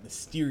attacked by that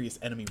mysterious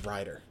enemy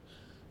rider.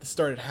 This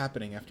started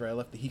happening after I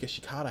left the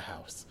Higashikata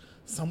house.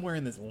 Somewhere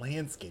in this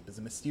landscape is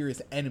a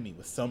mysterious enemy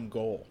with some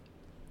goal.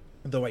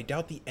 Though I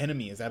doubt the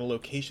enemy is at a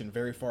location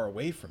very far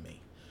away from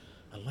me.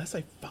 Unless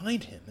I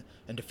find him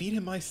and defeat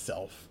him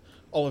myself,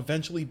 I'll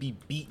eventually be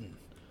beaten.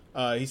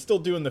 He's still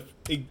doing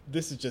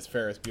this is just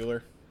Ferris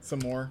Bueller some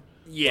more.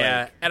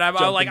 Yeah, and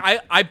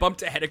I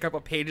bumped ahead a couple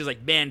pages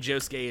like, man,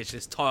 Josuke is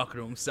just talking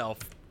to himself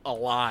a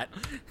lot.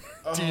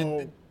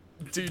 Oh,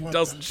 Dude what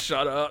doesn't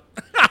shut up.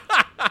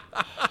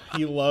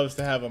 he loves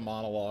to have a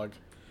monologue.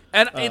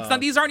 And it's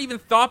not, these aren't even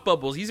thought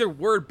bubbles. These are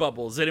word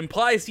bubbles. It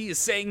implies he is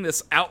saying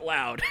this out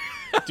loud.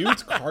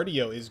 Dude's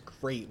cardio is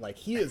great. Like,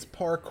 he is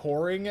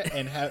parkouring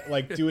and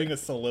like doing a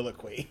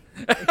soliloquy.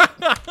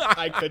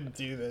 I couldn't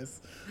do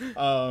this.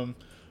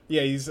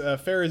 Yeah, he's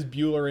Ferris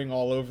Buellering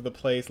all over the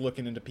place,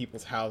 looking into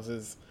people's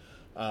houses.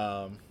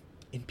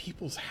 In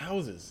people's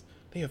houses,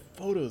 they have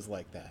photos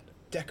like that,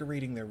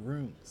 decorating their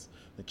rooms.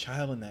 The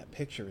child in that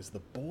picture is the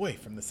boy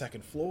from the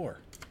second floor.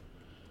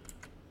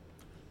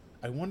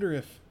 I wonder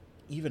if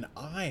even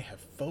I have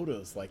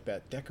photos like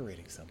that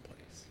decorating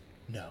someplace.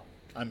 No,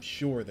 I'm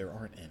sure there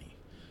aren't any.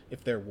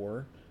 If there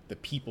were, the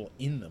people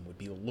in them would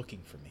be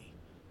looking for me.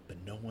 But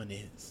no one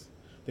is.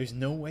 There's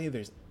no way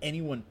there's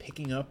anyone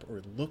picking up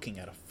or looking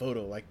at a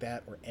photo like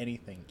that or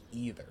anything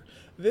either.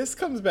 This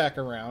comes back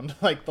around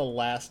like the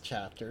last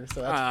chapter,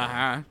 so that's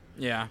fun.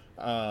 Yeah.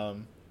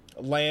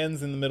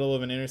 Lands in the middle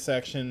of an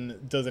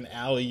intersection, does an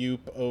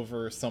alley-oop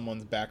over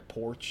someone's back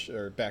porch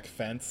or back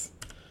fence.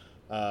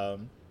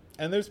 And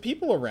there's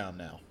people around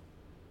now.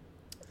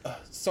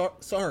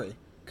 Sorry,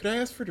 could I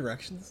ask for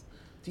directions?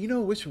 Do you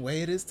know which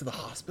way it is to the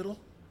hospital?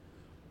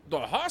 The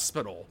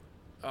hospital?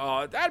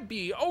 That'd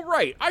be... Oh,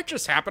 right. I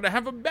just happen to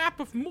have a map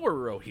of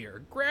Morro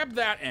here. Grab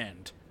that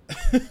end.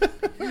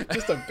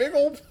 Just a big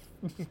old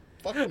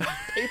fucking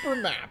paper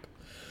map.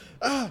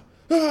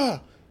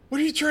 What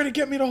are you trying to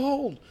get me to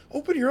hold?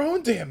 Open your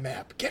own damn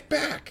map. Get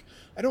back.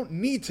 I don't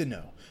need to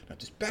know. Now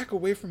just back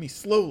away from me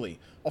slowly.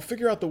 I'll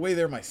figure out the way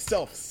there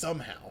myself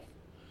somehow.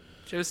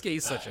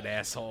 Josuke's such an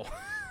asshole.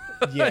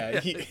 Yeah,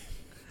 he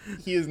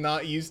is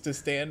not used to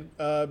stand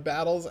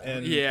battles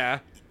and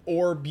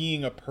or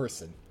being a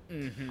person.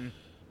 Mm-hmm.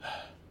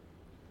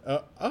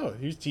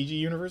 Here's TG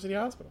University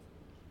Hospital.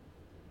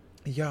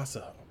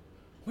 Yasuho.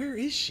 Where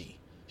is she?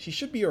 She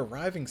should be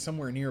arriving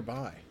somewhere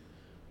nearby.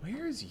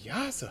 Where is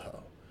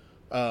Yasuho?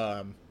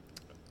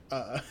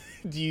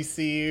 Do you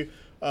see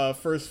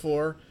first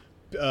floor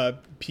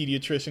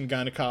pediatrician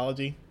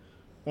gynecology?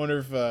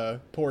 Wonder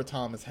if poor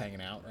Tom is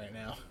hanging out right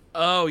now.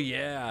 Oh,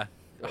 yeah.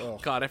 Oh,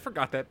 Ugh. God, I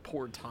forgot that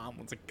poor Tom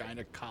was a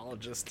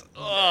gynecologist.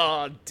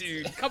 Oh,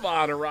 dude, come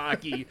on,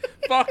 Araki.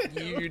 Fuck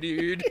you,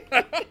 dude.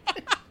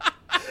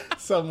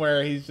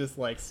 Somewhere he's just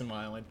like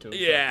smiling to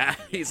himself. Yeah,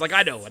 he's like,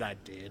 I know what I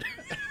did.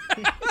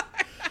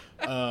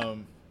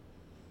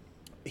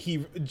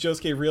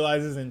 Josuke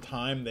realizes in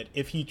time that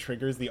if he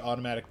triggers the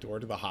automatic door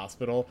to the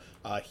hospital,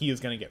 he is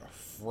going to get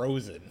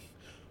frozen.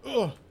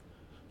 Oh,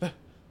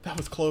 that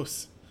was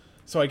close.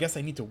 So I guess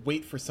I need to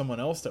wait for someone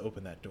else to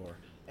open that door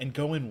and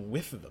go in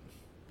with them.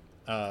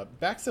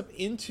 Backs up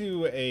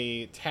into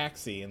a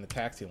taxi in the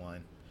taxi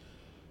line.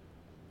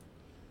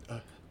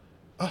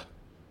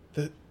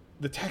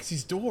 The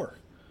taxi's door.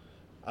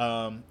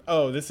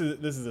 This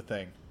is a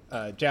thing.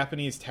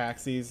 Japanese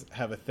taxis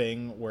have a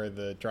thing where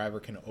the driver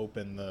can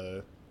open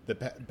the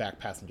back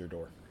passenger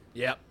door.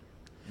 Yep.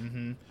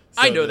 Mm-hmm.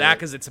 I know that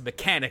because it's a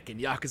mechanic in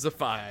Yakuza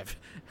 5.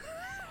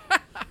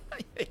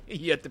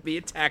 You have to be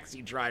a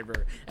taxi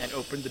driver and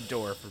open the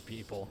door for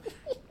people.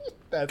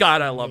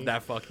 God, I love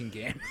that fucking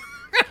game.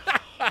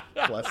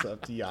 Bless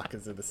up to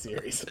Yakuza the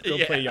series. Go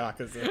Yeah. play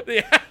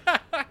Yakuza.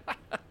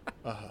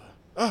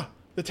 Yeah.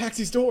 The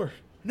taxi's door.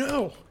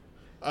 No.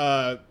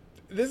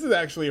 This is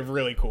actually a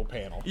really cool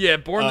panel. Yeah,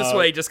 Born This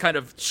Way just kind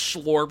of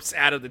schlorps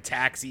out of the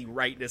taxi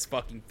right in his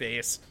fucking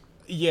face.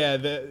 Yeah,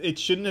 it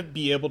shouldn't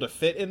be able to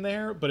fit in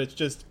there, but it's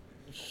just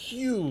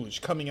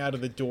huge coming out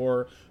of the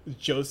door.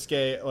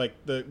 Josuke, like,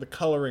 the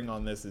coloring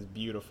on this is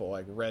beautiful,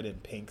 like red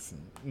and pinks.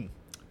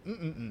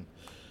 And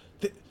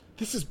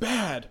this is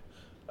bad.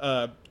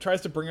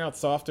 Tries to bring out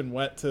Soft and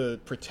Wet to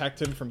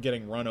protect him from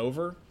getting run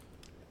over.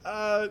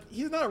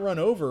 He's not run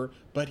over,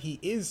 but he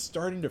is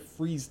starting to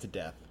freeze to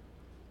death.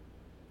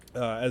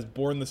 As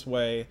Born This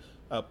Way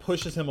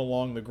pushes him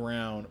along the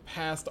ground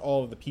past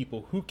all of the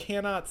people who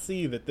cannot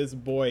see that this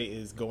boy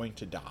is going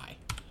to die.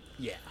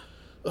 Yeah.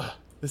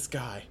 This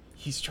guy,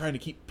 he's trying to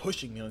keep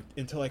pushing me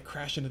until I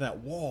crash into that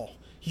wall.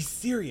 He's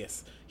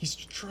serious. He's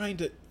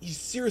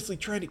seriously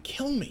trying to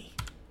kill me.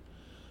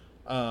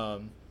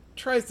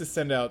 Tries to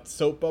send out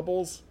soap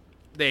bubbles.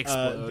 They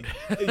explode.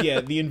 Yeah,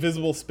 the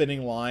invisible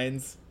spinning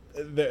lines.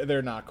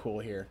 They're not cool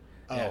here.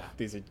 Oh, Yeah.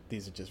 these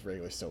are just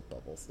regular soap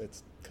bubbles.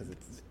 It's because it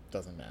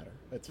doesn't matter.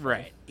 It's fine.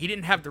 Right. He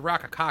didn't have the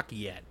Rakakaki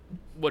yet,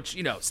 which,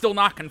 still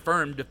not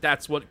confirmed if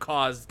that's what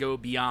caused Go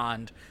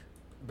Beyond.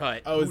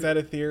 But Oh, is that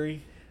a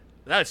theory?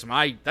 that's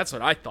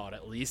what I thought,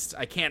 at least.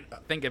 I can't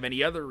think of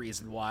any other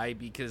reason why,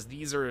 because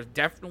these are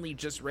definitely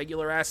just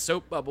regular ass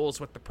soap bubbles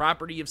with the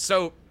property of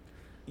soap.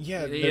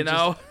 Yeah, You they're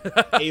know?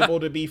 just able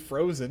to be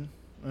frozen.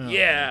 Oh,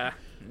 Yeah.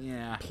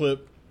 Yeah.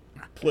 Plip,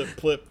 plip,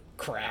 plip,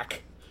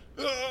 crack.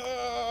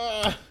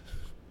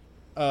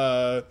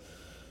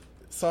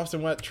 Soft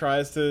and Wet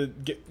tries to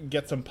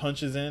get some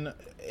punches in,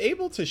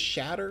 able to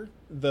shatter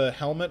the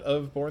helmet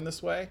of Born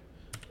This Way.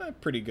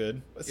 Pretty good.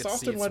 You get to Soft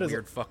see and its Wet is.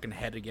 weird fucking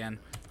head again.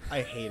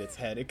 I hate its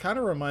head. It kind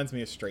of reminds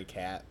me of Stray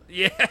Cat.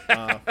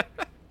 Yeah.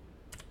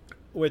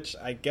 which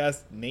I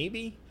guess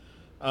maybe.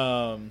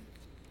 Soft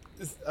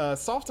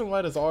and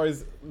Wet has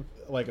always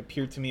like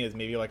appeared to me as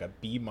maybe like a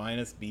B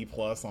minus, B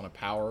plus on a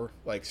power,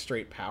 like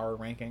straight power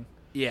ranking.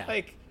 Yeah.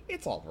 Like,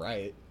 it's all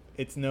right.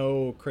 It's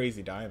no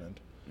crazy diamond.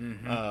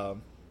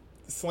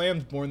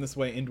 Slams Born This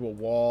Way into a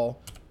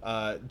wall.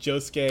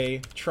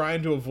 Josuke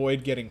trying to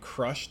avoid getting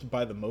crushed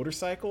by the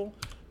motorcycle.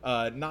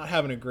 Not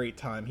having a great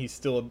time. He's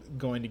still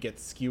going to get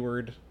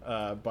skewered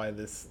by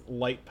this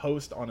light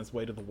post on his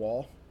way to the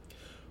wall.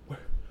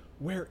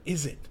 Where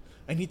is it?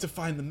 I need to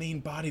find the main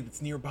body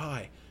that's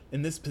nearby.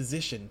 In this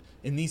position,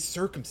 in these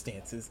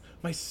circumstances,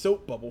 my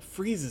soap bubble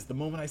freezes the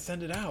moment I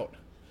send it out.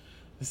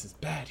 This is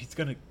bad. He's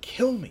gonna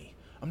kill me.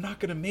 I'm not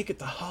gonna make it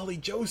to Holly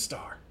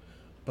Joestar.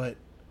 But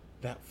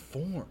that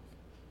form,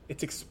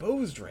 it's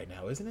exposed right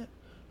now, isn't it?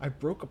 I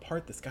broke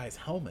apart this guy's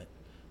helmet.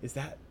 Is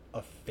that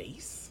a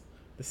face?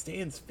 The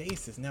Stan's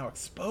face is now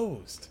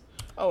exposed.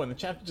 Oh, and the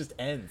chapter just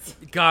ends.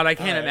 God, I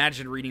can't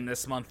imagine reading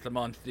this month to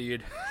month,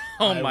 dude.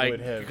 Oh my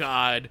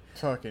God.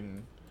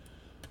 Fucking...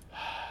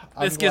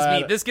 This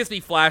gives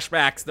me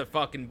flashbacks to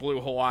fucking Blue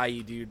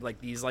Hawaii, dude.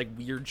 Like these like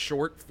weird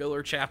short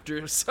filler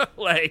chapters.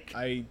 Like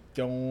I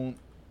don't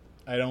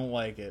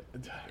like it.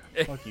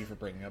 Fuck you for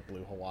bringing up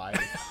Blue Hawaii.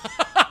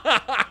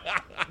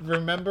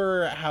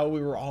 Remember how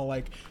we were all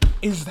like,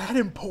 "Is that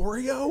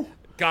Emporio?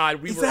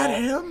 God, is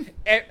that him?"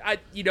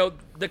 You know,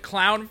 the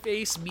clown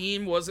face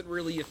meme wasn't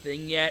really a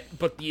thing yet,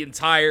 but the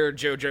entire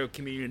JoJo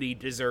community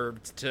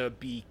deserved to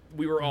be.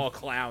 We were all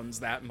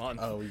clowns that month.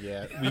 Oh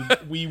yeah,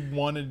 we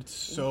wanted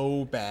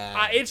so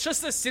bad. It's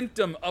just a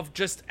symptom of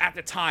just at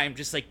the time,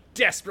 just like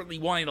desperately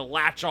wanting to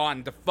latch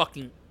on to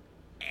fucking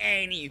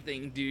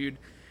anything, dude.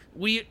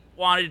 We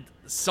wanted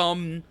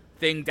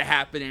something to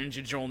happen in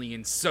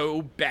Jajolian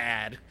so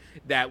bad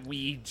that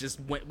we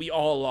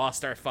all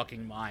lost our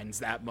fucking minds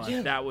that month.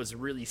 Yeah. That was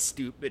really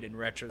stupid in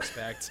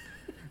retrospect.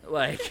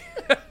 Like,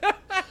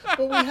 but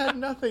we had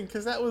nothing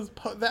because that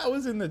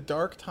was in the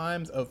dark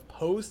times of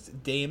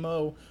post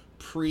Demo,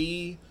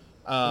 pre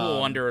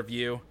Wonder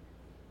Review.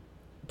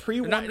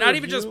 Not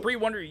even just pre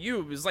Wonder Review.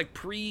 It was like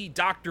pre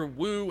Dr.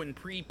 Wu and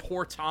pre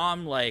Poor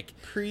Tom, like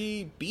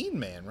pre Bean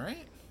Man,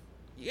 right?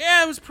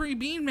 Yeah, it was pre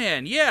Bean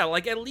Man. Yeah,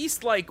 like at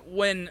least like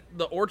when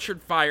the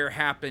orchard fire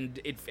happened,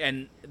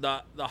 and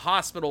the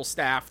hospital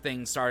staff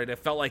thing started, it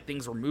felt like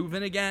things were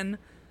moving again.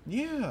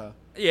 Yeah.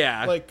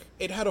 Yeah. Like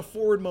it had a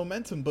forward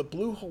momentum, but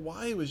Blue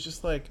Hawaii was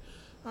just like,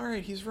 all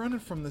right, he's running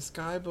from this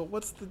guy, but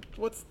what's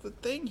the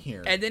thing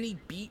here? And then he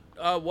beat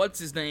what's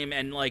his name,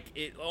 and like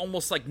it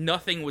almost like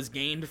nothing was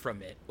gained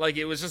from it. Like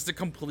it was just a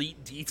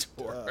complete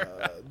detour.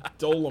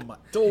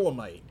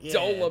 Dolomite. Yeah,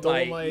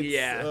 Dolomite.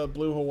 Yeah.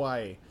 Blue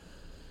Hawaii.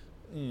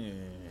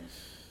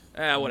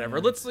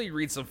 Whatever. Let's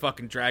read some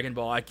fucking Dragon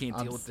Ball. I can't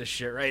deal with this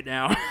shit right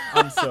now.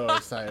 I'm so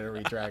excited to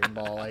read Dragon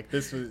Ball. Like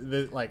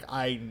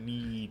I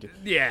need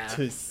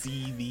to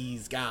see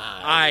these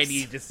guys. I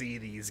need to see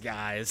these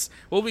guys.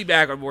 We'll be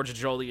back on more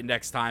Jajolian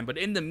next time, but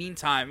in the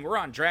meantime, we're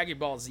on Dragon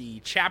Ball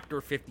Z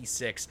Chapter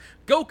 56.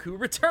 Goku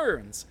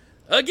returns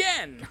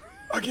again.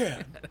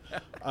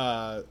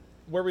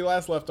 Where we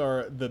last left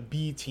the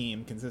B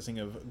team, consisting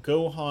of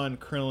Gohan,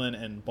 Krillin,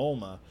 and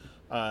Bulma.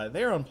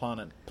 They're on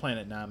planet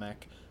Namek,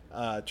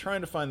 trying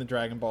to find the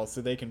Dragon Balls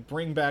so they can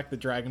bring back the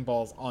Dragon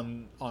Balls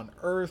on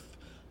Earth.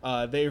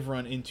 They've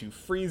run into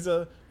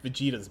Frieza,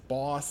 Vegeta's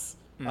boss,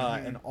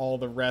 and all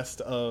the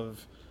rest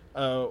of...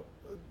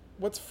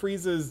 what's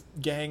Frieza's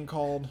gang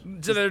called?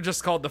 So they're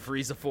just called the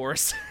Frieza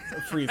Force.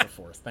 Frieza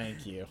Force,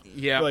 thank you.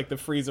 Yeah. Like the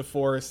Frieza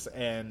Force,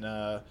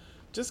 and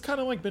just kind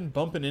of like been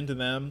bumping into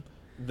them.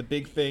 The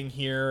big thing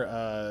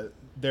here,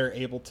 they're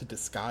able to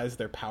disguise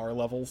their power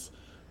levels,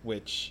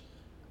 which...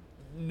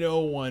 no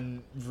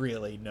one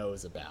really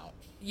knows about.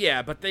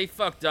 Yeah, but they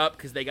fucked up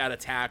because they got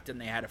attacked and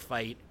they had a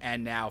fight,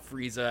 and now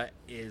Frieza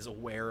is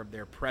aware of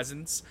their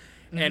presence.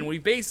 Mm-hmm. And we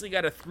basically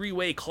got a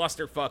three-way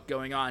clusterfuck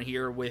going on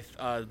here with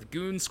the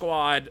Goon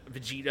Squad,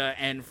 Vegeta,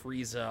 and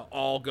Frieza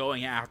all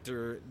going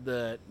after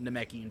the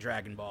Namekian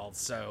Dragon Balls.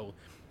 So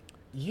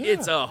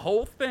it's a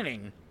whole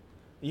thing.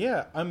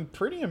 Yeah, I'm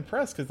pretty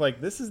impressed because like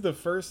this is the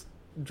first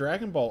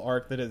Dragon Ball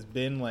arc that has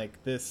been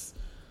like this,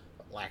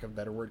 lack of a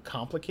better word,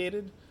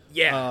 complicated.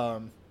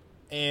 Yeah.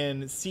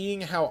 And seeing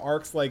how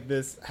arcs like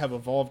this have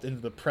evolved into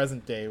the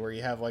present day, where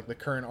you have like the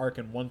current arc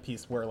in One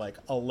Piece where like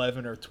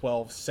 11 or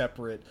 12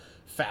 separate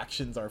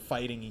factions are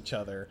fighting each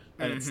other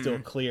and it's still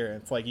clear.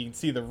 It's like you can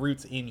see the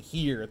roots in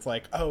here. It's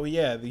like, oh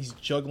yeah, he's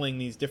juggling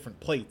these different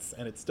plates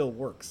and it still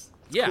works.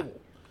 It's cool.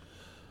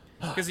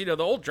 Because, you know,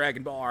 the old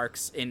Dragon Ball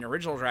arcs in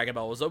original Dragon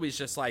Ball was always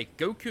just like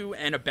Goku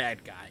and a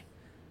bad guy.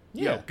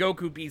 Yeah. You know,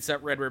 Goku beats up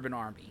Red Ribbon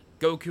Army.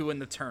 Goku in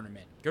the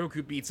tournament.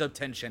 Goku beats up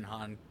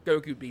Tenshinhan.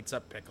 Goku beats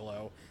up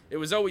Piccolo. It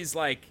was always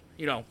like,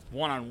 you know,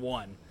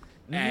 one-on-one.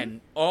 Mm-hmm.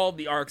 And all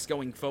the arcs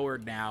going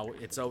forward now,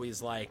 it's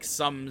always like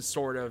some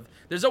sort of...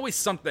 there's always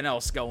something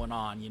else going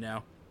on, you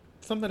know?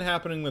 Something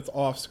happening that's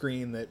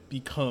off-screen that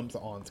becomes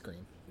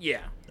on-screen.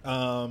 Yeah.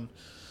 How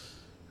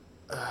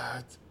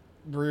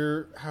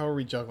are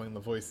we juggling the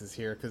voices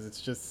here? Because it's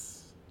just...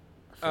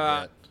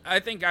 forget. I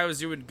think I was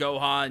doing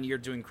Gohan, you're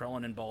doing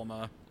Krillin and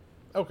Bulma.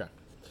 Okay.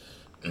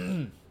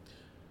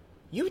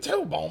 You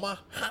too, Bulma.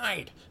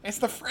 Hide. It's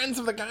the friends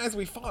of the guys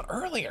we fought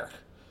earlier.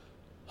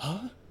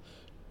 Huh?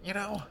 You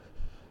know,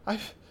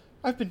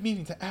 I've been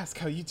meaning to ask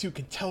how you two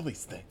can tell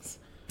these things.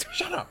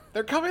 Shut up.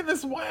 They're coming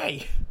this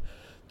way.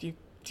 Do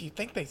you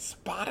think they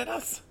spotted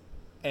us?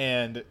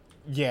 And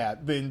yeah,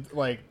 then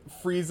like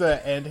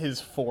Frieza and his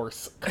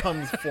force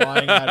comes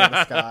flying out of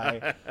the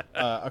sky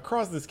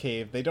across this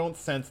cave. They don't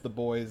sense the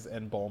boys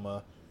and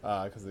Bulma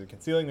because they're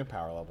concealing their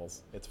power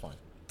levels. It's fine.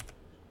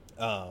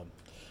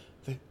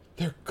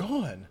 They're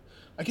gone.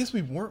 I guess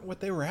we weren't what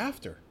they were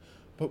after.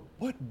 But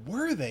what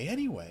were they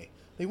anyway?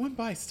 They went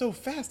by so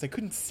fast I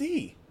couldn't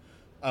see.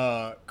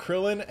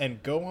 Krillin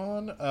and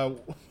Gohan,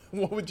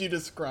 what would you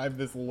describe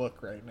this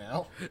look right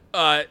now?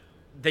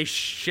 They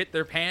shit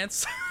their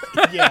pants.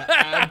 Yeah,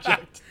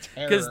 abject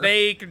terror. Because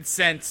they can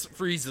sense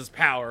Frieza's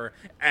power,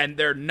 and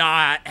they're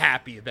not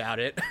happy about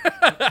it.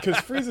 Because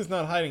Frieza's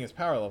not hiding his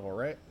power level,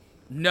 right?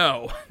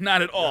 No,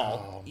 not at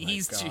all. Oh, my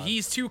God.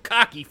 He's too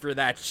cocky for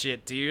that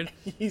shit, dude.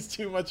 He's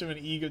too much of an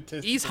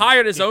egotist. He's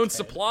hired his own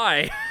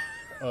supply.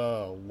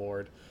 Oh,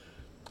 Lord.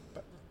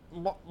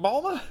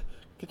 Bulma,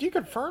 could you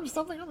confirm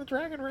something on the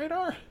Dragon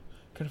radar?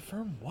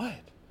 Confirm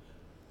what?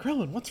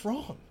 Krillin, what's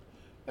wrong?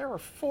 There were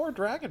 4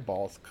 Dragon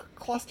Balls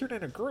clustered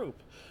in a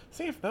group.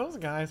 See if those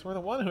guys were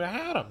the one who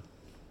had them.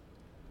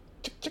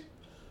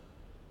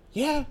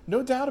 Yeah,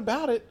 no doubt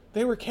about it.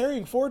 They were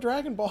carrying 4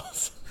 Dragon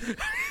Balls.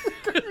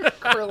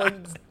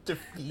 Krillin's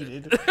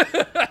defeated.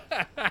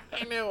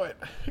 I knew it.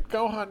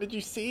 Gohan, did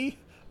you see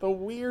the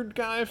weird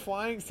guy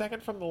flying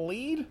second from the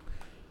lead?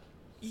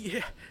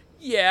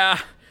 Yeah,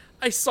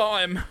 I saw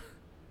him.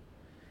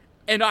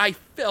 And I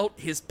felt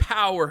his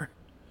power.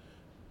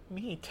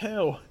 Me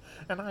too.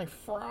 And I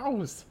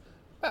froze.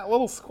 That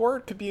little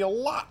squirt could be a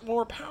lot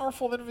more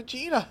powerful than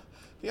Vegeta.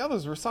 The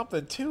others were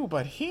something too,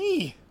 but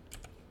he...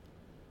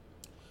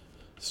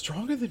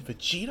 Stronger than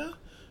Vegeta?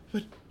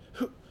 But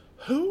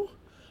who?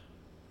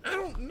 I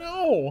don't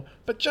know.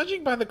 But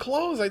judging by the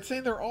clothes, I'd say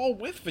they're all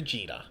with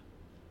Vegeta.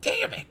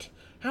 Damn it!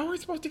 How are we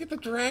supposed to get the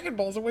Dragon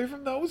Balls away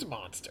from those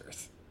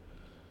monsters?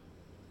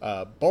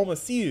 Bulma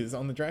sees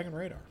on the Dragon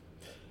radar.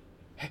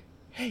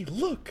 Hey,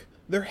 look!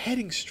 They're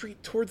heading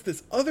straight towards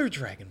this other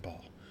Dragon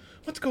Ball.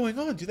 What's going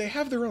on? Do they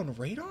have their own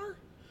radar?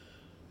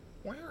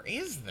 Where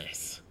is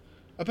this?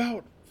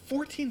 About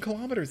 14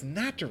 kilometers in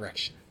that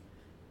direction.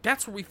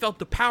 That's where we felt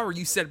the power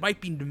you said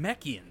might be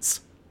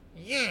Namekians.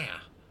 Yeah,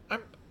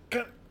 I'm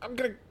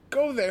gonna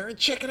go there and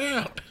check it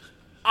out.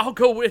 I'll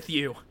go with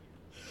you.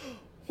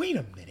 Wait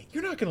a minute,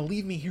 you're not gonna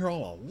leave me here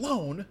all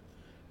alone.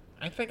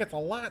 I think it's a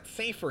lot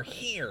safer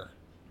here.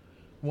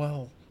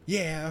 Well,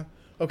 yeah,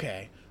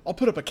 okay. I'll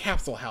put up a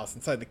capsule house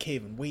inside the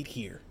cave and wait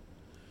here.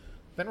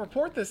 Then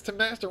report this to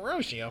Master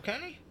Roshi,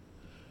 okay?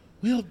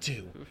 Will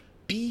do.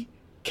 Be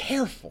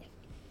careful.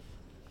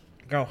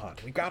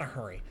 Gohan, we gotta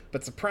hurry,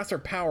 but suppress our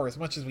power as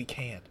much as we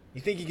can.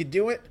 You think you could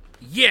do it?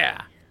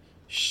 Yeah.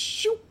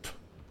 Shoop!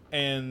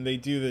 And they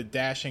do the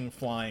dashing,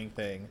 flying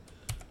thing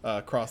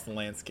across the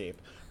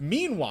landscape.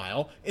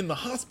 Meanwhile, in the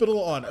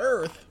hospital on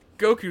Earth...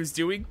 Goku's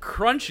doing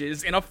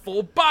crunches in a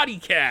full body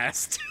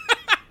cast.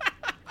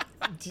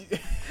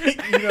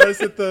 You notice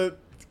that the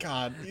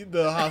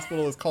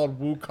hospital is called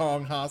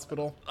Wukong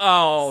Hospital?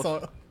 Oh,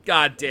 So,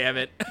 God damn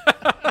it.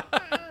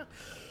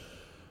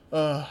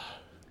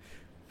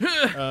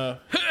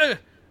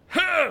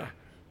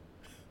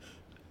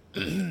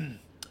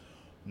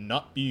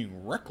 Not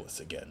being reckless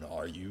again,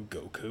 are you,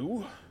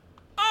 Goku?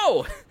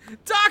 Oh,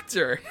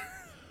 Doctor.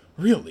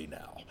 Really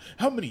now?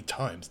 How many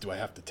times do I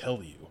have to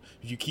tell you?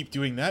 If you keep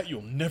doing that,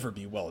 you'll never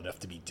be well enough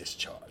to be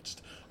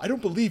discharged. I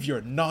don't believe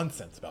your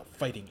nonsense about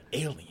fighting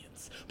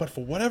aliens, but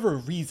for whatever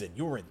reason,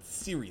 you're in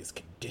serious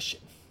condition.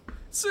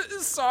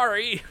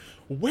 Sorry.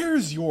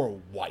 Where's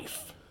your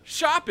wife?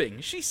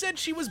 Shopping. She said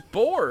she was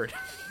bored.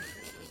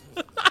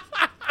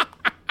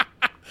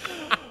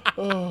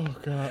 Oh,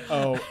 God.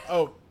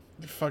 Oh.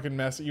 Fucking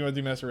Master. You want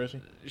to do Master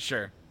Roshi?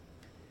 Sure.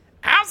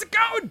 How's it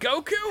going,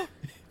 Goku?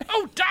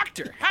 Oh,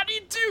 Doctor, how do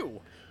you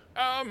do?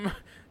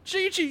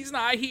 Chi-Chi's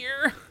not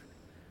here.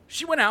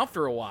 She went out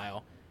for a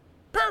while.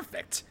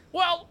 Perfect.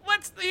 Well,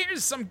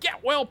 here's some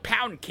get well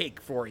pound cake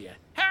for you.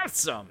 Have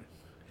some.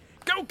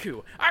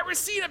 Goku, I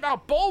received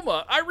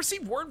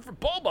word from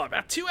Bulma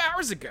about 2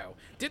 hours ago.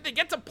 Did they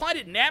get to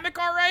Planet Namek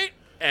all right?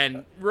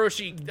 And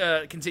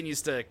Roshi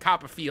continues to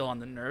cop a feel on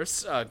the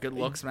nurse. Good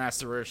looks,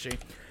 Master Roshi.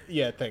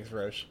 Yeah, thanks,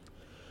 Roche.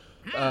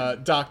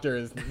 Doctor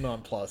is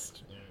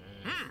nonplussed.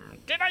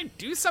 Did I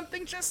do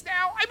something just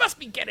now? I must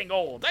be getting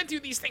old. I do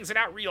these things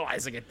without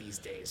realizing it these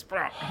days.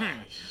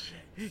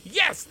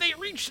 Yes, they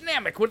reached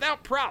Namek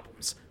without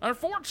problems.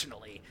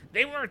 Unfortunately,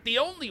 they weren't the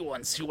only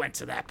ones who went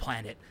to that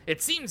planet.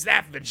 It seems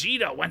that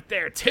Vegeta went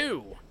there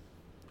too.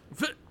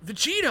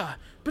 Vegeta?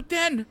 But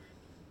then...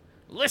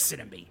 Listen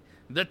to me.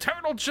 The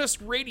turtle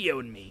just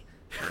radioed me.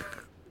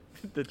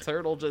 The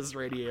turtle just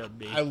radioed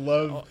me. I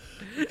love.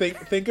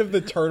 Think of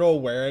the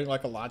turtle wearing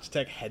like a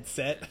Logitech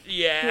headset,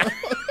 Yeah.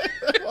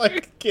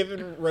 like giving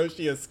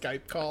Roshi a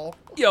Skype call.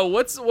 Yo,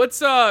 what's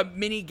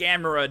Mini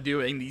Gamera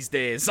doing these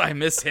days? I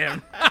miss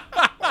him.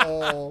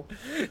 Oh,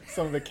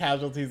 some of the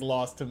casualties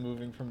lost to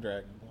moving from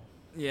Dragon Ball.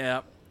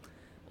 Yeah.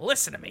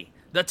 Listen to me.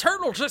 The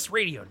turtle just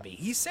radioed me.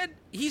 He said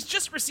he's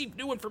just received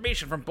new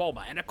information from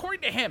Bulma, and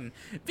according to him,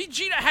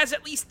 Vegeta has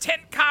at least 10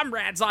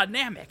 comrades on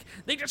Namek.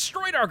 They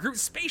destroyed our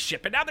group's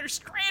spaceship, and now they're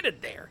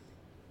stranded there.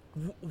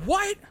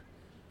 What?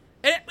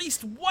 And at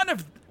least one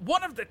of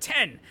the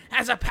 10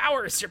 has a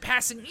power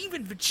surpassing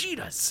even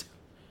Vegeta's.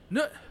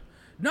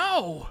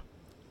 No.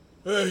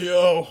 Hey,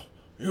 yo.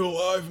 You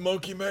alive,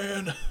 Monkey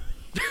Man?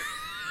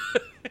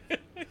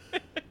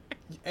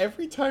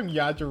 Every time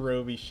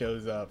Yajirobe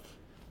shows up,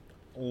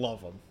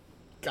 love him.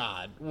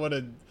 God, what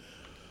a...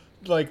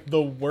 like,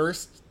 the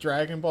worst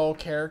Dragon Ball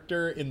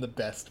character in the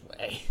best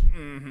way.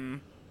 Mm-hmm.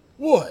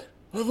 What?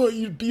 I thought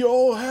you'd be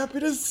all happy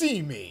to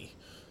see me.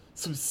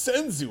 Some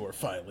Senzu are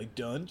finally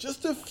done.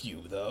 Just a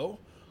few, though.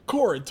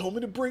 Korin told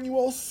me to bring you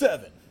all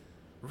 7.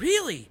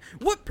 Really?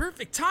 What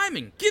perfect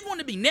timing. Give one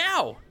to me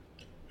now.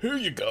 Here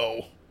you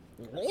go.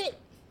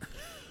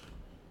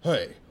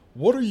 Hey,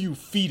 what are you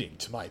feeding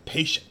to my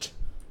patient?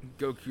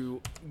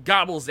 Goku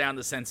gobbles down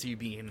the sensu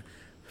bean,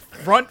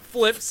 front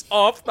flips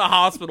off the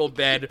hospital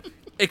bed,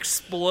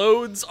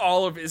 explodes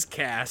all of his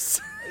casts.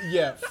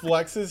 Yeah,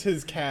 flexes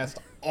his cast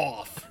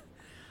off.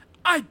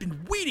 I've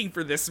been waiting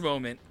for this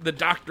moment. The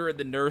doctor and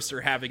the nurse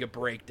are having a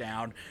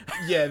breakdown.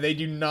 Yeah, they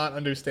do not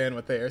understand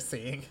what they are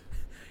seeing.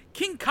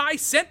 King Kai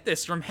sent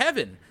this from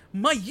heaven.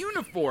 My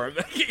uniform.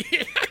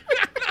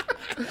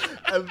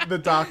 The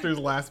doctor's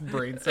last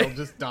brain cell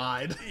just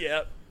died.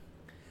 Yep.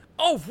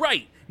 Oh,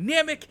 right.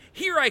 Namek,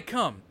 here I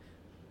come.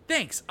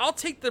 Thanks. I'll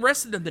take the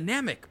rest of them to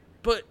Namek.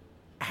 But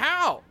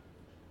how?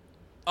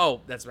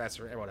 Oh, that's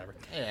whatever.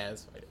 Yeah,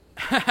 that's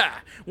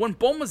fine. When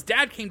Bulma's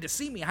dad came to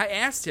see me, I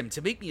asked him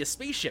to make me a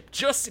spaceship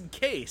just in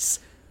case.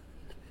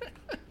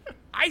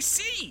 I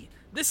see.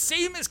 The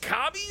same as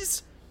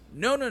Kabi's?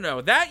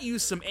 No. That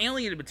used some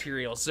alien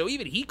material, so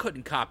even he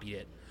couldn't copy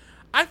it.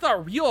 I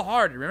thought real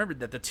hard and remembered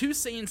that the 2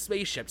 Saiyan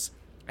spaceships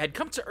had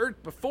come to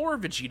Earth before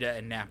Vegeta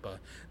and Nappa.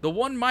 The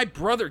one my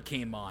brother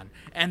came on,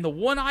 and the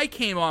one I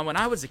came on when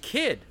I was a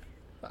kid.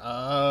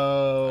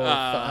 Oh,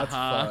 that's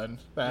fun.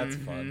 That's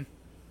fun.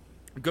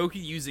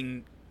 Goku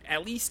using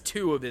at least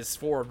 2 of his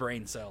 4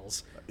 brain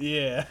cells.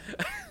 Yeah.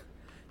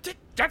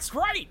 That's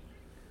right!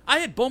 I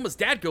had Bulma's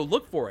dad go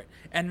look for it,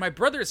 and my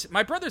brothers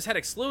had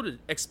exploded,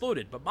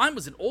 but mine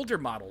was an older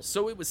model,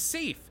 so it was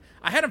safe.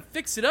 I had him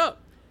fix it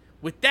up.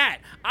 With that,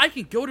 I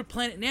can go to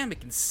Planet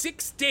Namek in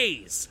 6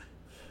 days.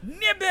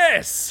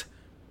 Nimbus!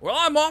 Well,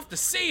 I'm off to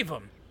save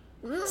him.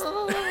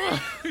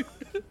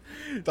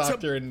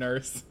 Doctor and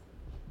nurse.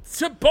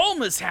 To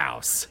Bulma's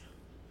house.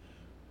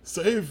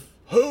 Save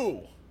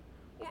who?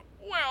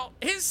 Well,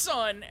 his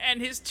son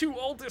and his 2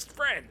 oldest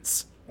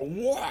friends.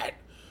 What?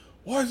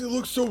 Why does it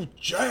look so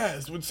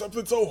jazzed when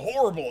something so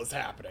horrible is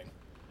happening?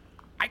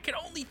 I can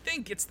only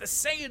think it's the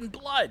Saiyan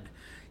blood.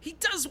 He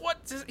does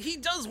want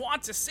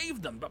to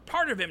save them, but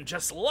part of him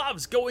just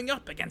loves going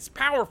up against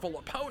powerful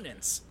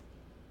opponents.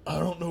 I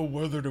don't know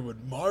whether to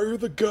admire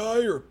the guy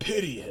or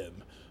pity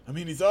him. I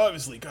mean, he's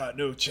obviously got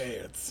no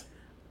chance.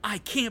 I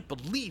can't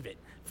believe it.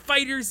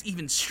 Fighters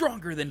even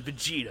stronger than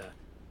Vegeta.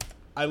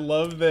 I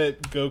love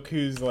that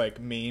Goku's like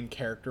main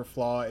character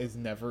flaw is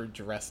never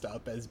dressed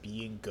up as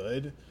being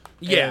good.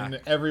 Yeah.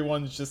 And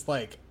everyone's just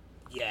like,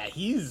 yeah,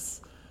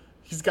 he's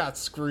got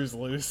screws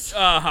loose.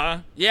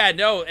 Yeah,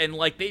 no, and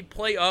like they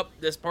play up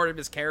this part of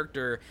his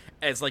character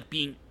as like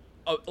being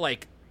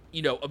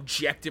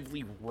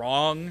objectively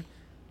wrong.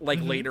 Like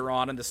later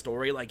on in the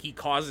story, like he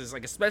causes,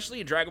 like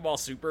especially in Dragon Ball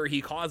Super, he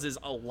causes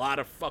a lot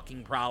of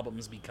fucking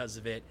problems because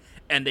of it,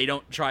 and they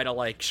don't try to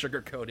like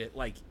sugarcoat it.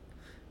 Like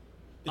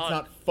it's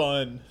not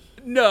fun.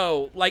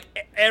 No, like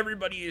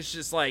everybody is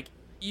just like,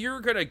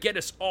 you're gonna get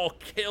us all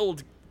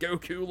killed,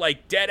 Goku,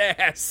 like dead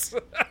ass.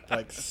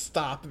 Like,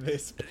 stop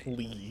this,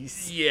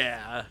 please.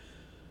 Yeah.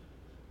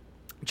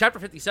 Chapter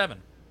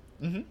 57.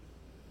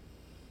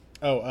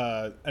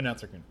 Oh,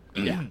 announcer Kun.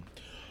 Yeah.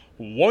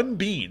 One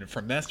bean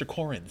from Master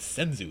Korin's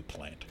Senzu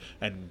plant,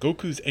 and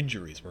Goku's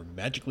injuries were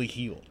magically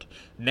healed.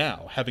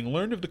 Now, having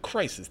learned of the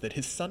crisis that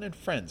his son and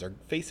friends are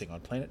facing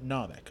on planet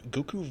Namek,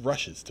 Goku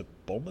rushes to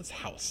Bulma's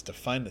house to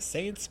find the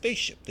Saiyan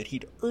spaceship that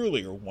he'd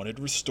earlier wanted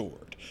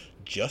restored,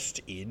 just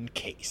in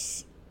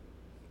case.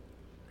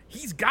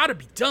 He's gotta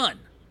be done.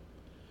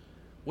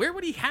 Where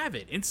would he have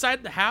it?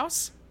 Inside the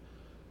house?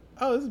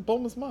 Oh, this is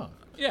Bulma's mom.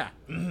 Yeah.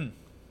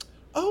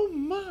 Oh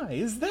my,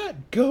 is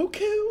that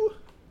Goku?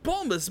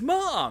 Bulma's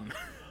mom!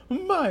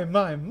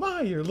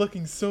 My, you're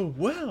looking so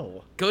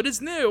well. Good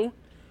as new.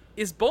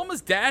 Is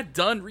Bulma's dad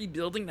done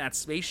rebuilding that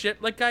spaceship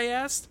like I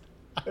asked?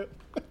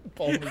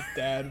 Bulma's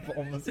dad,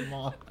 Bulma's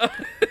mom.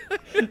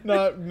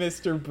 Not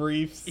Mr.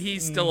 Briefs.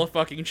 He's still a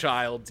fucking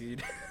child,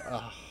 dude.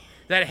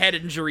 That head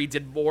injury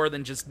did more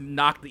than just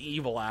knock the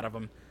evil out of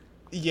him.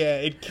 Yeah,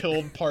 it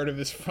killed part of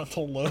his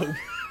frontal lobe.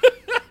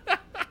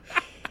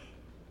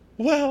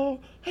 Well,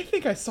 I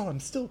think I saw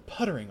him still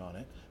puttering on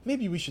it.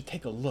 Maybe we should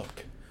take a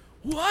look.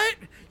 What?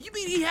 You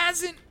mean he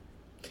hasn't?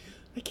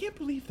 I can't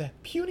believe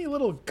that puny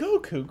little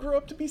Goku grew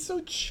up to be so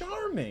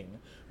charming.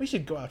 We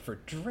should go out for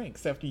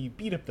drinks after you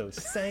beat up those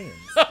Saiyans.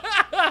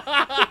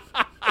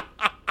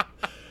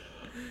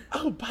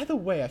 Oh, by the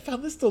way, I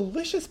found this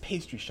delicious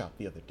pastry shop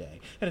the other day,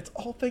 and it's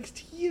all thanks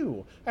to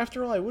you.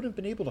 After all, I wouldn't have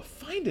been able to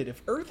find it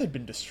if Earth had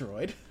been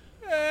destroyed.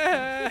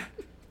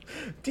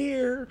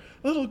 Dear,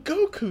 little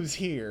Goku's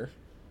here.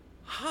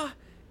 Huh?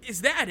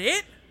 Is that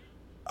it?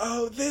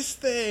 Oh, this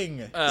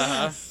thing.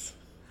 Yes.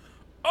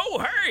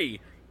 Oh,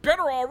 hey!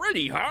 Better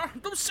already, huh?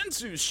 Those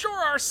sensus sure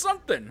are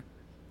something.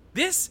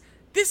 This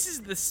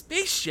is the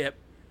spaceship.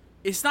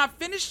 It's not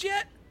finished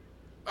yet?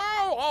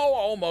 Oh,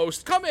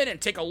 almost. Come in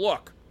and take a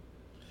look.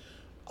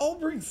 I'll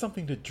bring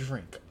something to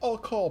drink. I'll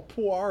call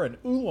Puar and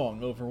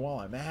Oolong over while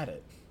I'm at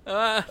it.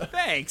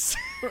 Thanks.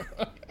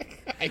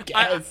 I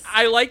guess.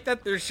 I like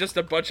that there's just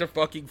a bunch of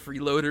fucking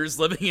freeloaders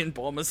living in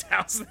Bulma's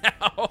house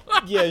now.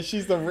 Yeah,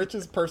 she's the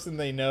richest person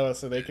they know,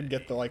 so they can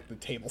get the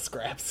table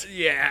scraps.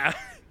 Yeah.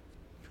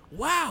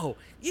 Wow,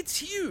 it's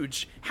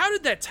huge. How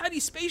did that tiny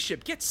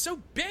spaceship get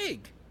so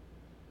big?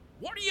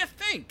 What do you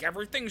think?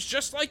 Everything's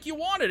just like you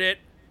wanted it.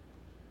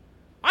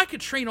 I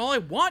could train all I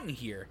want in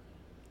here.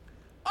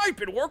 I've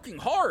been working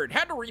hard,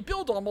 had to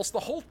rebuild almost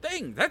the whole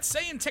thing. That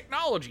Saiyan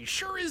technology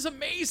sure is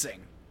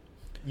amazing.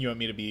 You want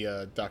me to be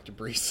Dr.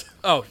 Brees?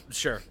 Oh,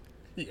 sure.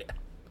 Yeah.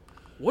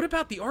 What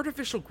about the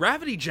artificial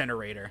gravity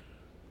generator?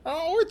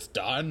 Oh, it's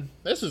done.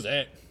 This is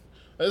it.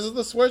 This is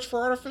the switch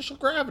for artificial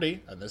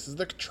gravity, and this is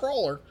the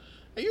controller.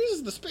 It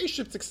uses the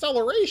spaceship's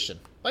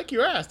acceleration. Like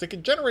you asked, it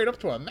can generate up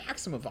to a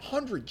maximum of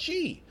 100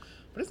 G.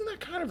 But isn't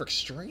that kind of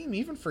extreme,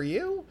 even for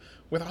you?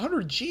 With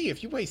 100 G,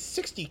 if you weigh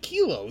 60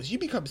 kilos, you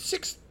become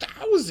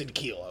 6,000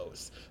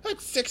 kilos.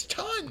 That's 6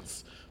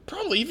 tons.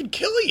 Probably even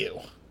kill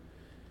you.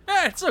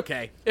 It's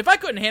okay. If I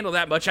couldn't handle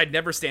that much, I'd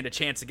never stand a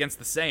chance against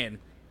the Saiyan.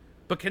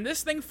 But can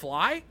this thing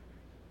fly?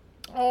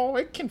 Oh,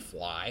 it can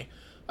fly.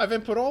 I've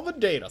input all the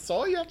data, so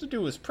all you have to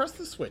do is press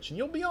the switch and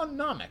you'll be on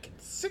Namek in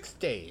 6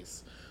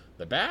 days.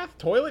 The bath,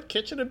 toilet,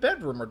 kitchen, and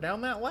bedroom are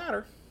down that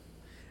ladder.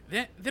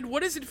 Then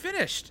what isn't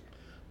finished?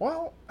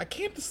 Well, I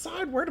can't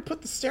decide where to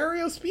put the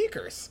stereo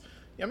speakers.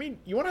 I mean,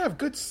 you want to have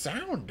good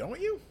sound, don't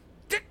you?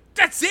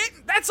 That's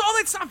it? That's all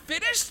that's not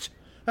finished?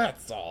 That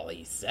all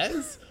he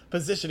says.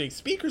 Positioning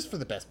speakers for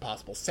the best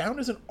possible sound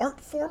is an art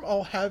form,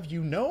 I'll have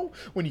you know,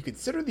 when you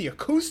consider the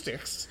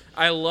acoustics.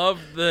 I love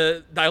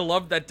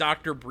that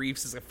Dr.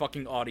 Briefs is a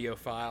fucking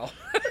audiophile.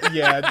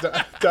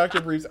 Yeah,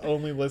 Dr. Briefs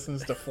only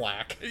listens to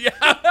flack. Yeah.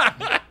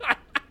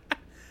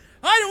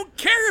 I don't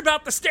care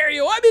about the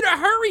stereo. I'm in a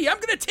hurry. I'm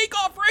going to take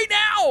off right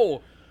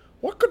now.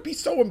 What could be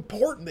so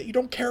important that you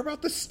don't care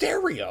about the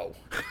stereo?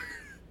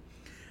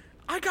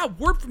 I got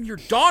word from your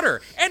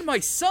daughter and my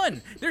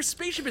son. Their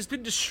spaceship has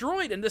been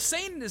destroyed, and the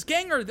Saiyan and his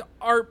gang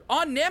are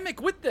on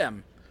Namek with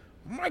them.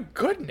 My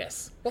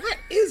goodness. Well, that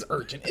is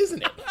urgent,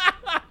 isn't it?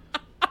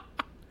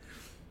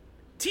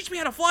 Teach me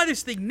how to fly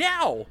this thing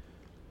now.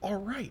 All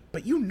right,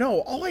 but you know,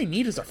 all I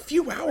need is a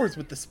few hours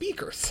with the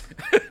speakers.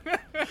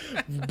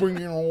 Bring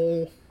it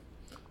on.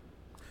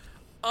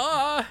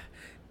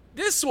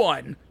 This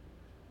one.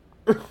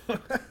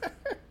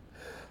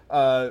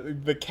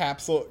 The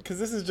capsule, because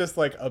this is just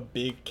like a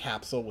big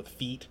capsule with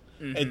feet.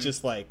 Mm-hmm. It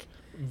just like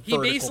he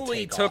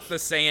basically took the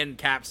Saiyan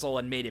capsule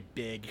and made it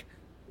big.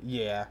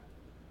 Yeah,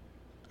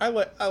 I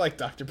like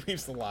Dr.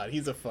 Briefs a lot.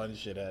 He's a fun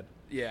shithead.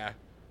 Yeah.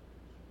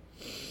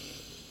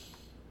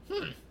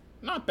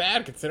 Not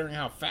bad considering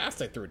how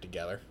fast I threw it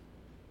together.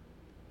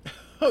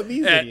 Oh,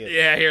 these idiots.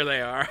 Yeah, here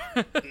they are.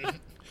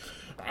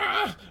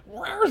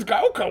 Where's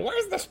Goku?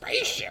 Where's the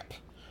spaceship?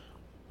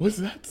 Was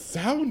that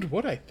sound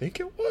what I think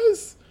it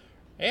was?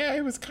 Yeah,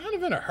 he was kind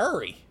of in a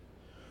hurry.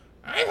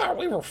 I thought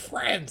we were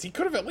friends. He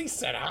could have at least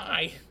said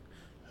hi.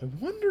 I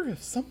wonder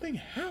if something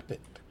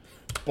happened.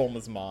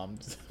 Bulma's mom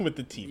with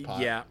the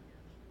teapot. Yeah.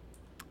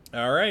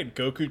 All right,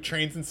 Goku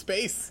trains in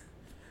space.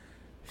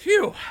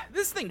 Phew,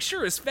 this thing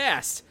sure is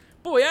fast.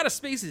 Boy, outer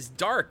space is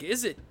dark.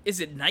 Is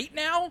it night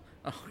now?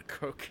 Oh,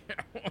 Goku.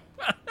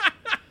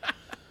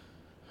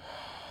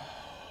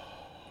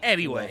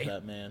 Anyway.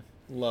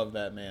 Love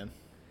that man.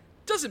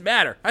 Doesn't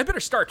matter. I better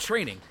start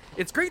training.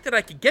 It's great that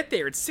I could get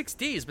there in 6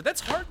 days, but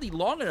that's hardly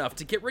long enough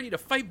to get ready to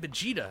fight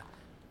Vegeta.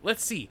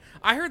 Let's see.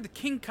 I heard the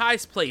King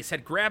Kai's place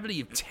had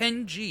gravity of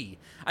 10 G.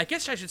 I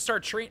guess I should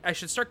start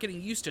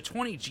getting used to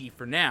 20 G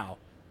for now.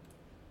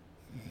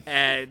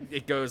 And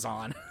it goes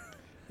on.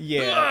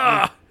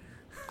 Yeah.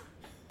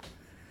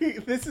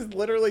 This is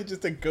literally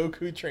just a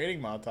Goku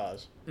training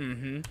montage.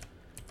 Mm-hmm.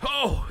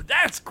 Oh,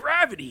 that's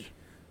gravity.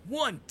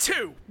 1,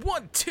 2,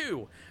 1,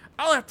 2.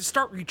 I'll have to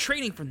start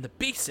retraining from the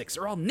basics,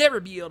 or I'll never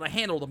be able to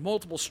handle the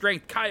multiple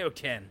strength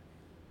Kaioken.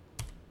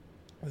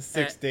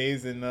 6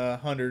 days in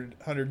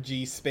 100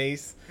 G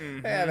space.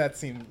 Mm-hmm. Yeah, that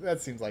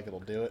seems like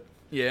it'll do it.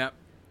 Yeah.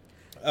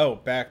 Oh,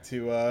 back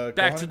to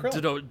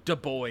Da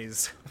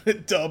boys.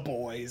 Da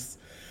boys.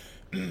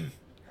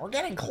 We're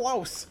getting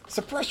close.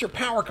 Suppress your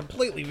power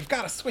completely. We've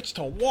got to switch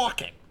to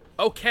walking.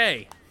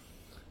 Okay.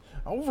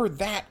 over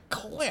that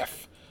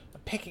cliff,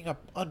 picking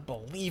up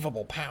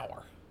unbelievable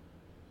power.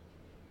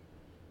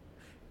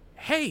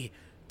 Hey,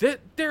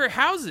 there are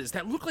houses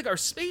that look like our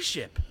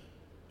spaceship.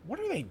 What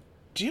are they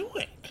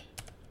doing?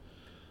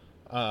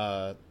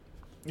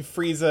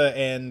 Frieza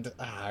and...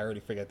 I already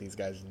forget these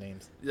guys'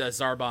 names.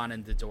 Zarbon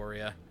and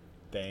Dodoria.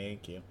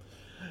 Thank you.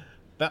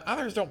 The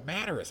others don't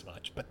matter as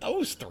much, but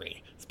those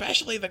three,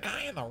 especially the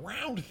guy in the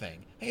round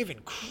thing, they have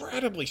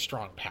incredibly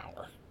strong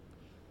power.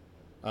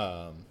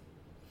 Zarbon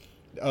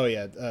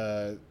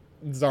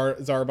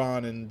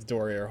and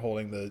Doria are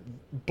holding the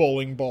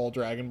bowling ball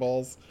Dragon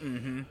Balls.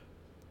 Mm-hmm.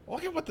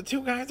 Look at what the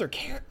two guys are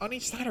on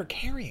each side are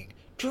carrying.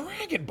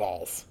 Dragon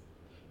Balls.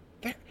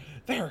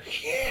 They're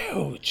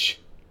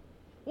huge.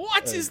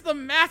 What is the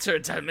matter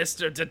to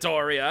Mr.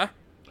 Dodoria?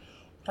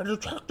 I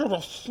detected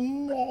a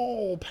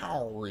small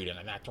power reading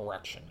in that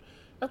direction.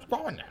 It's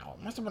gone now.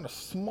 It must have been a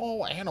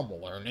small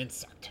animal or an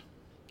insect.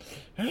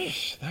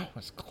 Eesh, that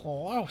was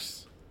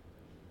close.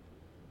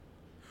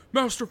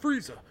 Master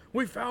Frieza,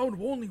 we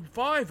found only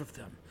 5 of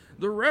them.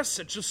 The rest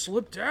had just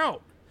slipped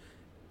out.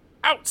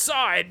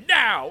 Outside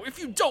now, if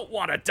you don't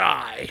want to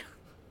die.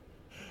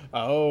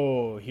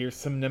 Oh, here's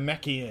some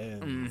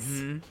Namekians.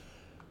 Mm-hmm.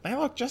 They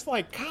look just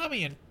like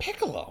Kami and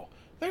Piccolo.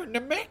 They're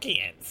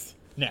Namekians.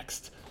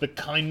 Next, the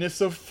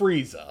kindness of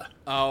Frieza.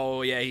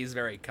 Oh, yeah, he's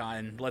very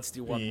kind. Let's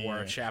do one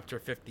more. Chapter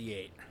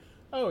 58.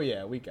 Oh,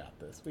 yeah, we got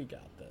this.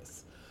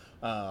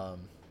 Oh,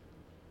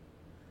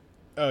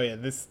 yeah,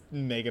 this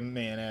Mega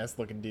Man-ass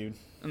looking dude.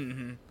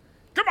 Mm-hmm.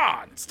 Come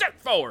on, step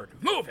forward.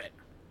 Move it.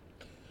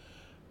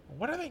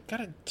 What are they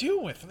gonna do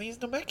with these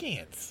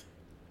Namekians?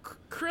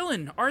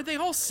 Krillin, are they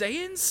all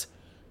Saiyans?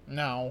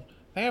 No,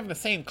 they have the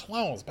same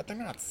clothes, but they're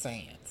not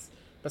Saiyans.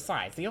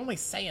 Besides, the only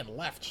Saiyan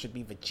left should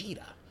be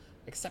Vegeta.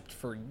 Except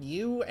for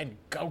you and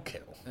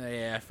Goku.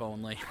 Yeah, if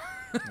only.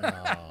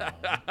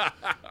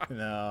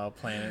 No,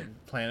 Planet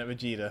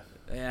Vegeta.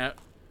 Yeah.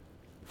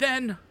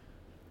 Then...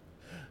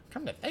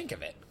 Come to think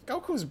of it,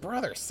 Goku's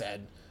brother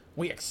said,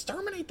 "We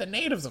exterminate the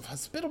natives of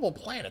hospitable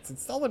planets and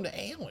sell them to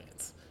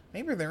aliens."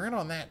 Maybe they're in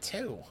on that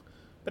too.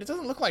 But it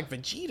doesn't look like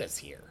Vegeta's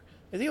here.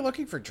 Is he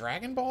looking for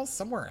Dragon Balls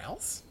somewhere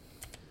else?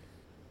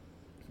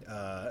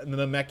 And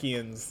the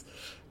Namekians,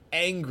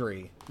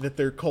 angry that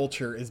their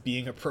culture is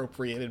being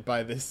appropriated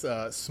by this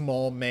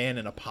small man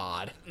in a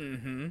pod.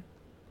 Mm-hmm.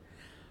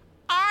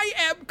 I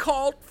am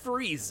called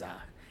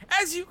Frieza.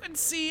 As you can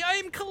see, I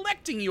am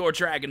collecting your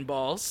Dragon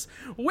Balls.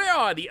 Where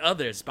are the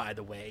others, by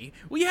the way?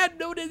 We had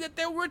noted that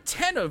there were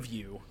 10 of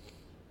you.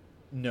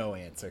 No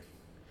answer.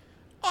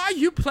 Are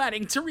you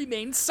planning to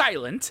remain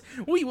silent?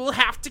 We will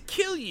have to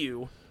kill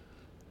you.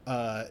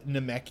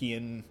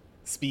 Namekian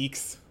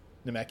speaks.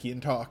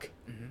 Namekian talk.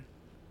 Mm-hmm.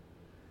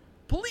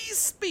 Please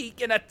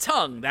speak in a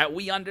tongue that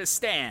we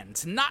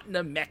understand, not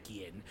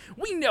Namekian.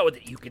 We know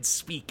that you can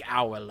speak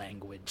our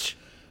language.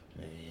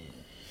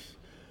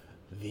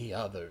 The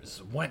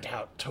others went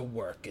out to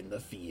work in the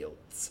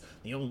fields.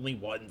 The only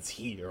ones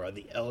here are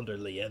the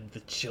elderly and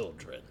the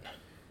children.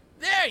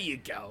 There you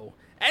go.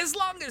 As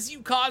long as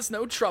you cause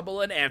no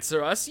trouble and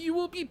answer us, you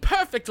will be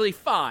perfectly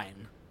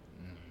fine.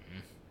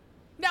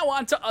 Now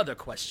on to other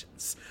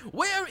questions.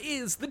 Where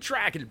is the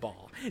Dragon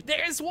Ball?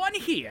 There's one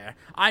here.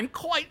 I'm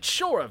quite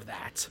sure of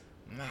that.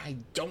 I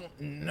don't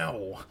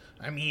know.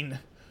 I mean,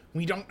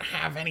 we don't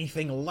have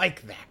anything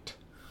like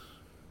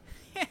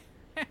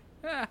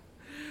that.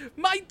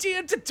 My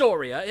dear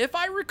Dodoria, if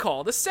I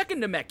recall, the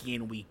second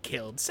Namekian we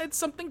killed said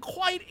something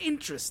quite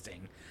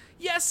interesting.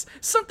 Yes,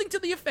 something to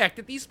the effect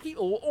that these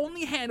people will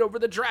only hand over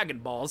the Dragon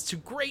Balls to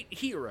great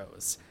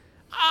heroes.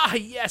 Ah,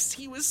 yes,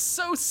 he was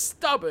so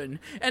stubborn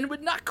and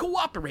would not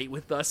cooperate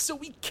with us, so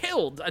we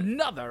killed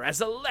another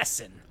as a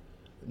lesson.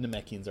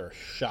 Namekians are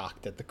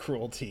shocked at the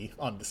cruelty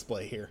on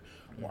display here.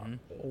 Mm-hmm.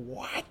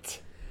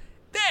 What?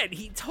 Then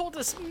he told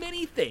us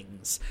many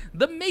things.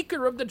 The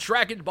maker of the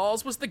Dragon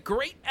Balls was the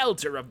great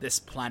elder of this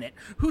planet,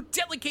 who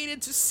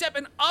delegated to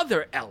 7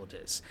 other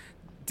elders.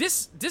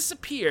 Dispersed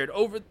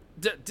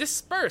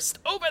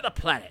over the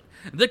planet.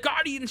 The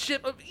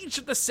guardianship of each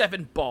of the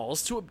 7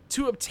 balls.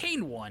 To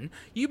obtain one,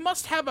 you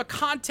must have a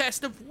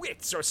contest of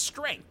wits or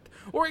strength,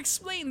 or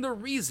explain the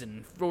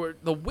reason for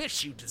the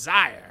wish you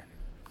desire.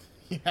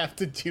 You have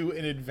to do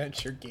an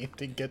adventure game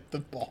to get the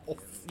balls.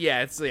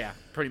 Yeah,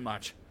 pretty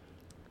much.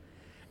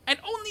 And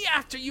only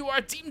after you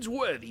are deemed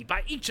worthy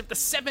by each of the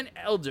 7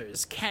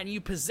 elders can you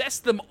possess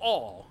them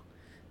all.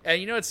 And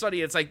you know what's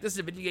funny? It's like, this is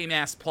a video game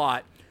ass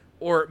plot.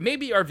 Or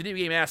maybe our video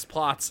game ass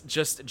plots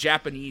just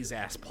Japanese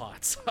ass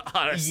plots,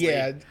 honestly.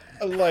 Yeah,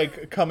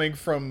 like coming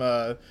from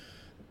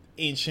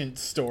ancient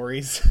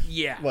stories.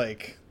 Yeah.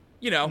 Like,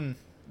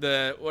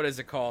 the, what is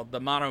it called?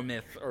 The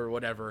monomyth or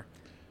whatever.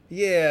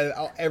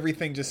 Yeah,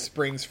 everything just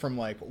springs from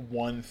like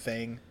one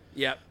thing.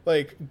 Yep.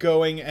 Like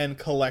going and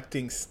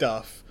collecting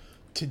stuff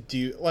to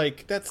do,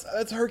 like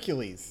that's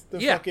Hercules. The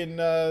fucking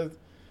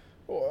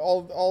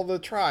all the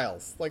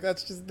trials. Like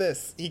that's just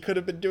this. He could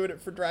have been doing it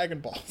for Dragon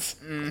Balls.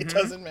 Mm-hmm. It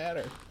doesn't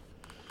matter.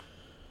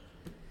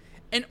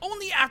 and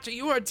only after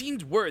you are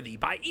deemed worthy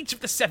by each of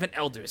the 7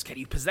 elders can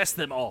you possess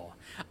them all.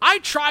 I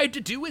tried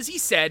to do as he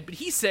said, but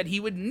he said he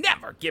would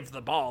never give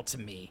the ball to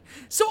me.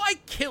 So I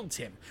killed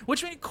him,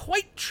 which made it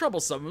quite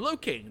troublesome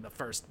locating the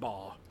first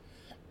ball.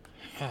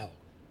 How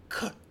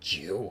could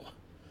you?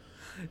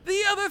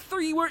 The other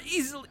 3 were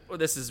easily... Oh,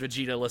 this is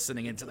Vegeta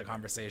listening into the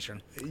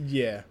conversation.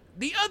 Yeah.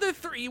 The other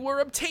 3 were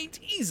obtained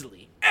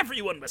easily.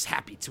 Everyone was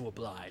happy to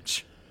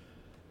oblige.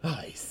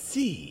 I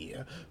see.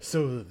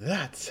 So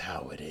that's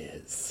how it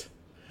is.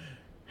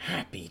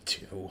 Happy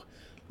to.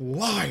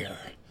 Liar.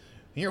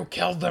 You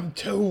killed them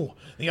too.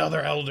 The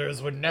other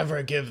elders would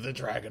never give the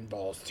Dragon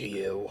Balls to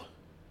you.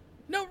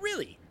 No,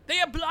 really. They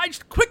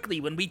obliged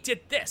quickly when we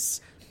did this.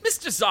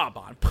 Mr.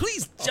 Zarbon,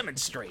 please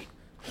demonstrate.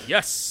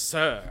 Yes,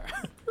 sir.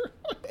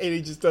 And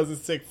he just does a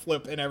sick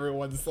flip, and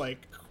everyone's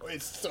like,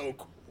 it's so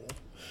cool.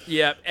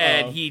 Yep,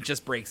 and he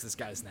just breaks this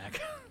guy's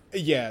neck.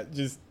 Yeah,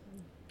 just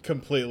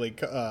completely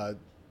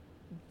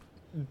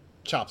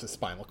chops his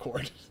spinal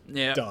cord.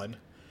 Yeah. Done.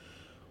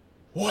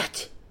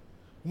 What?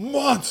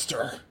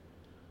 Monster!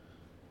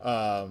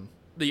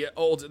 The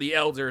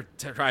elder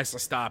tries to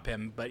stop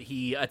him, but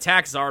he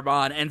attacks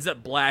Zarbon, ends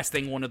up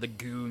blasting one of the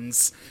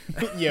goons.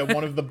 Yeah,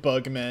 one of the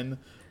bugmen.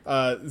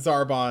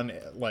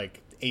 Zarbon,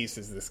 like,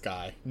 aces this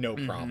guy. No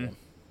problem.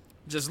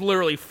 Just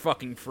literally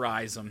fucking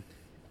fries him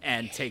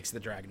and takes the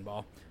Dragon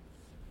Ball.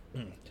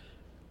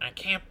 I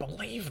can't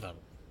believe them.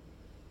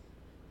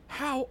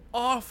 How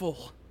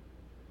awful.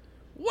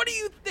 What do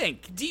you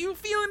think? Do you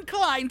feel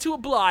inclined to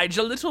oblige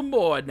a little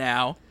more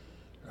now?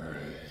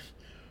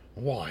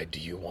 Why do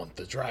you want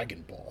the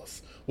Dragon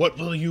Balls? What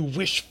will you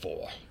wish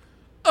for?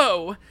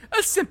 Oh,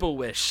 a simple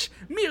wish.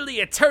 Merely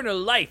eternal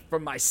life for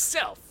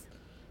myself.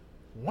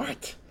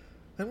 What?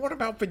 And what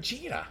about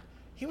Vegeta?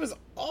 He was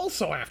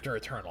also after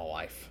eternal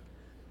life.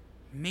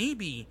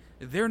 Maybe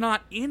they're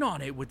not in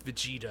on it with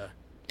Vegeta.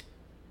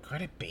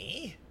 Could it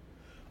be?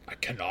 I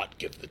cannot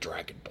give the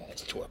Dragon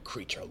Balls to a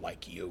creature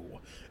like you,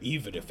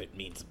 even if it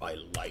means my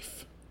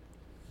life.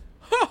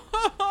 Ho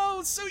ho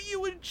ho! So you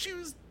would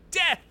choose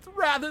death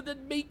rather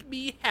than make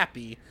me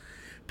happy.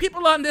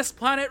 People on this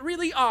planet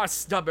really are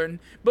stubborn,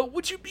 but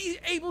would you be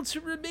able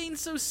to remain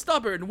so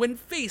stubborn when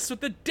faced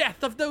with the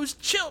death of those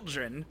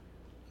children?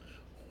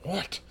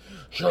 What?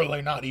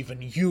 Surely not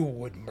even you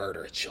would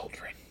murder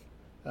children.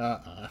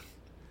 Oh,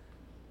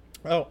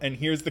 and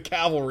here's the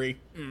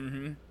cavalry.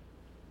 Mm-hmm.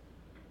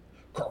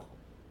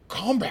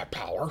 Combat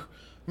power?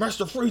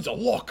 Master Frieza,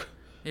 look!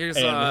 Here's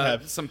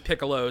And some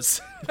Piccolos.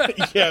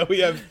 Yeah, we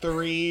have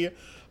 3.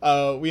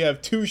 We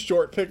have 2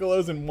 short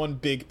Piccolos and 1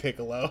 big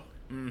Piccolo.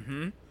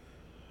 Mm-hmm.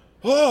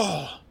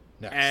 Oh!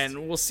 Next.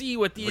 And we'll see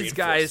what these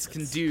guys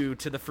can do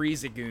to the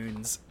Frieza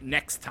goons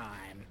next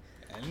time.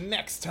 And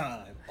next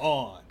time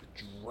on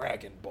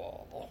Dragon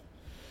Ball.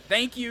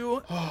 Thank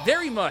you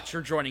very much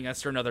for joining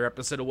us for another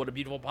episode of What a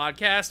Beautiful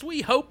Podcast.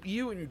 We hope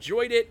you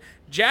enjoyed it.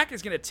 Jack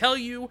is going to tell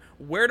you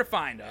where to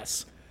find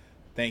us.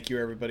 Thank you,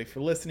 everybody, for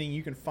listening.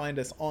 You can find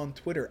us on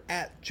Twitter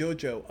at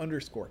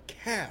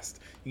JoJo_cast.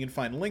 You can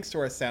find links to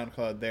our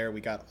SoundCloud there. We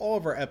got all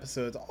of our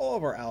episodes, all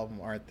of our album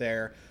art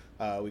there.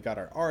 We got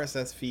our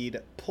RSS feed.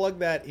 Plug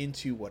that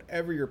into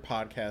whatever your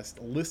podcast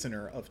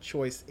listener of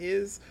choice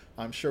is.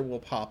 I'm sure we'll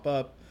pop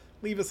up.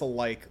 Leave us a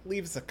like.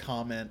 Leave us a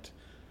comment.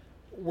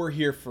 We're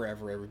here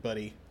forever,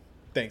 everybody.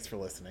 Thanks for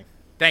listening.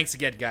 Thanks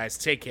again, guys.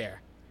 Take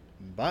care.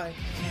 Bye.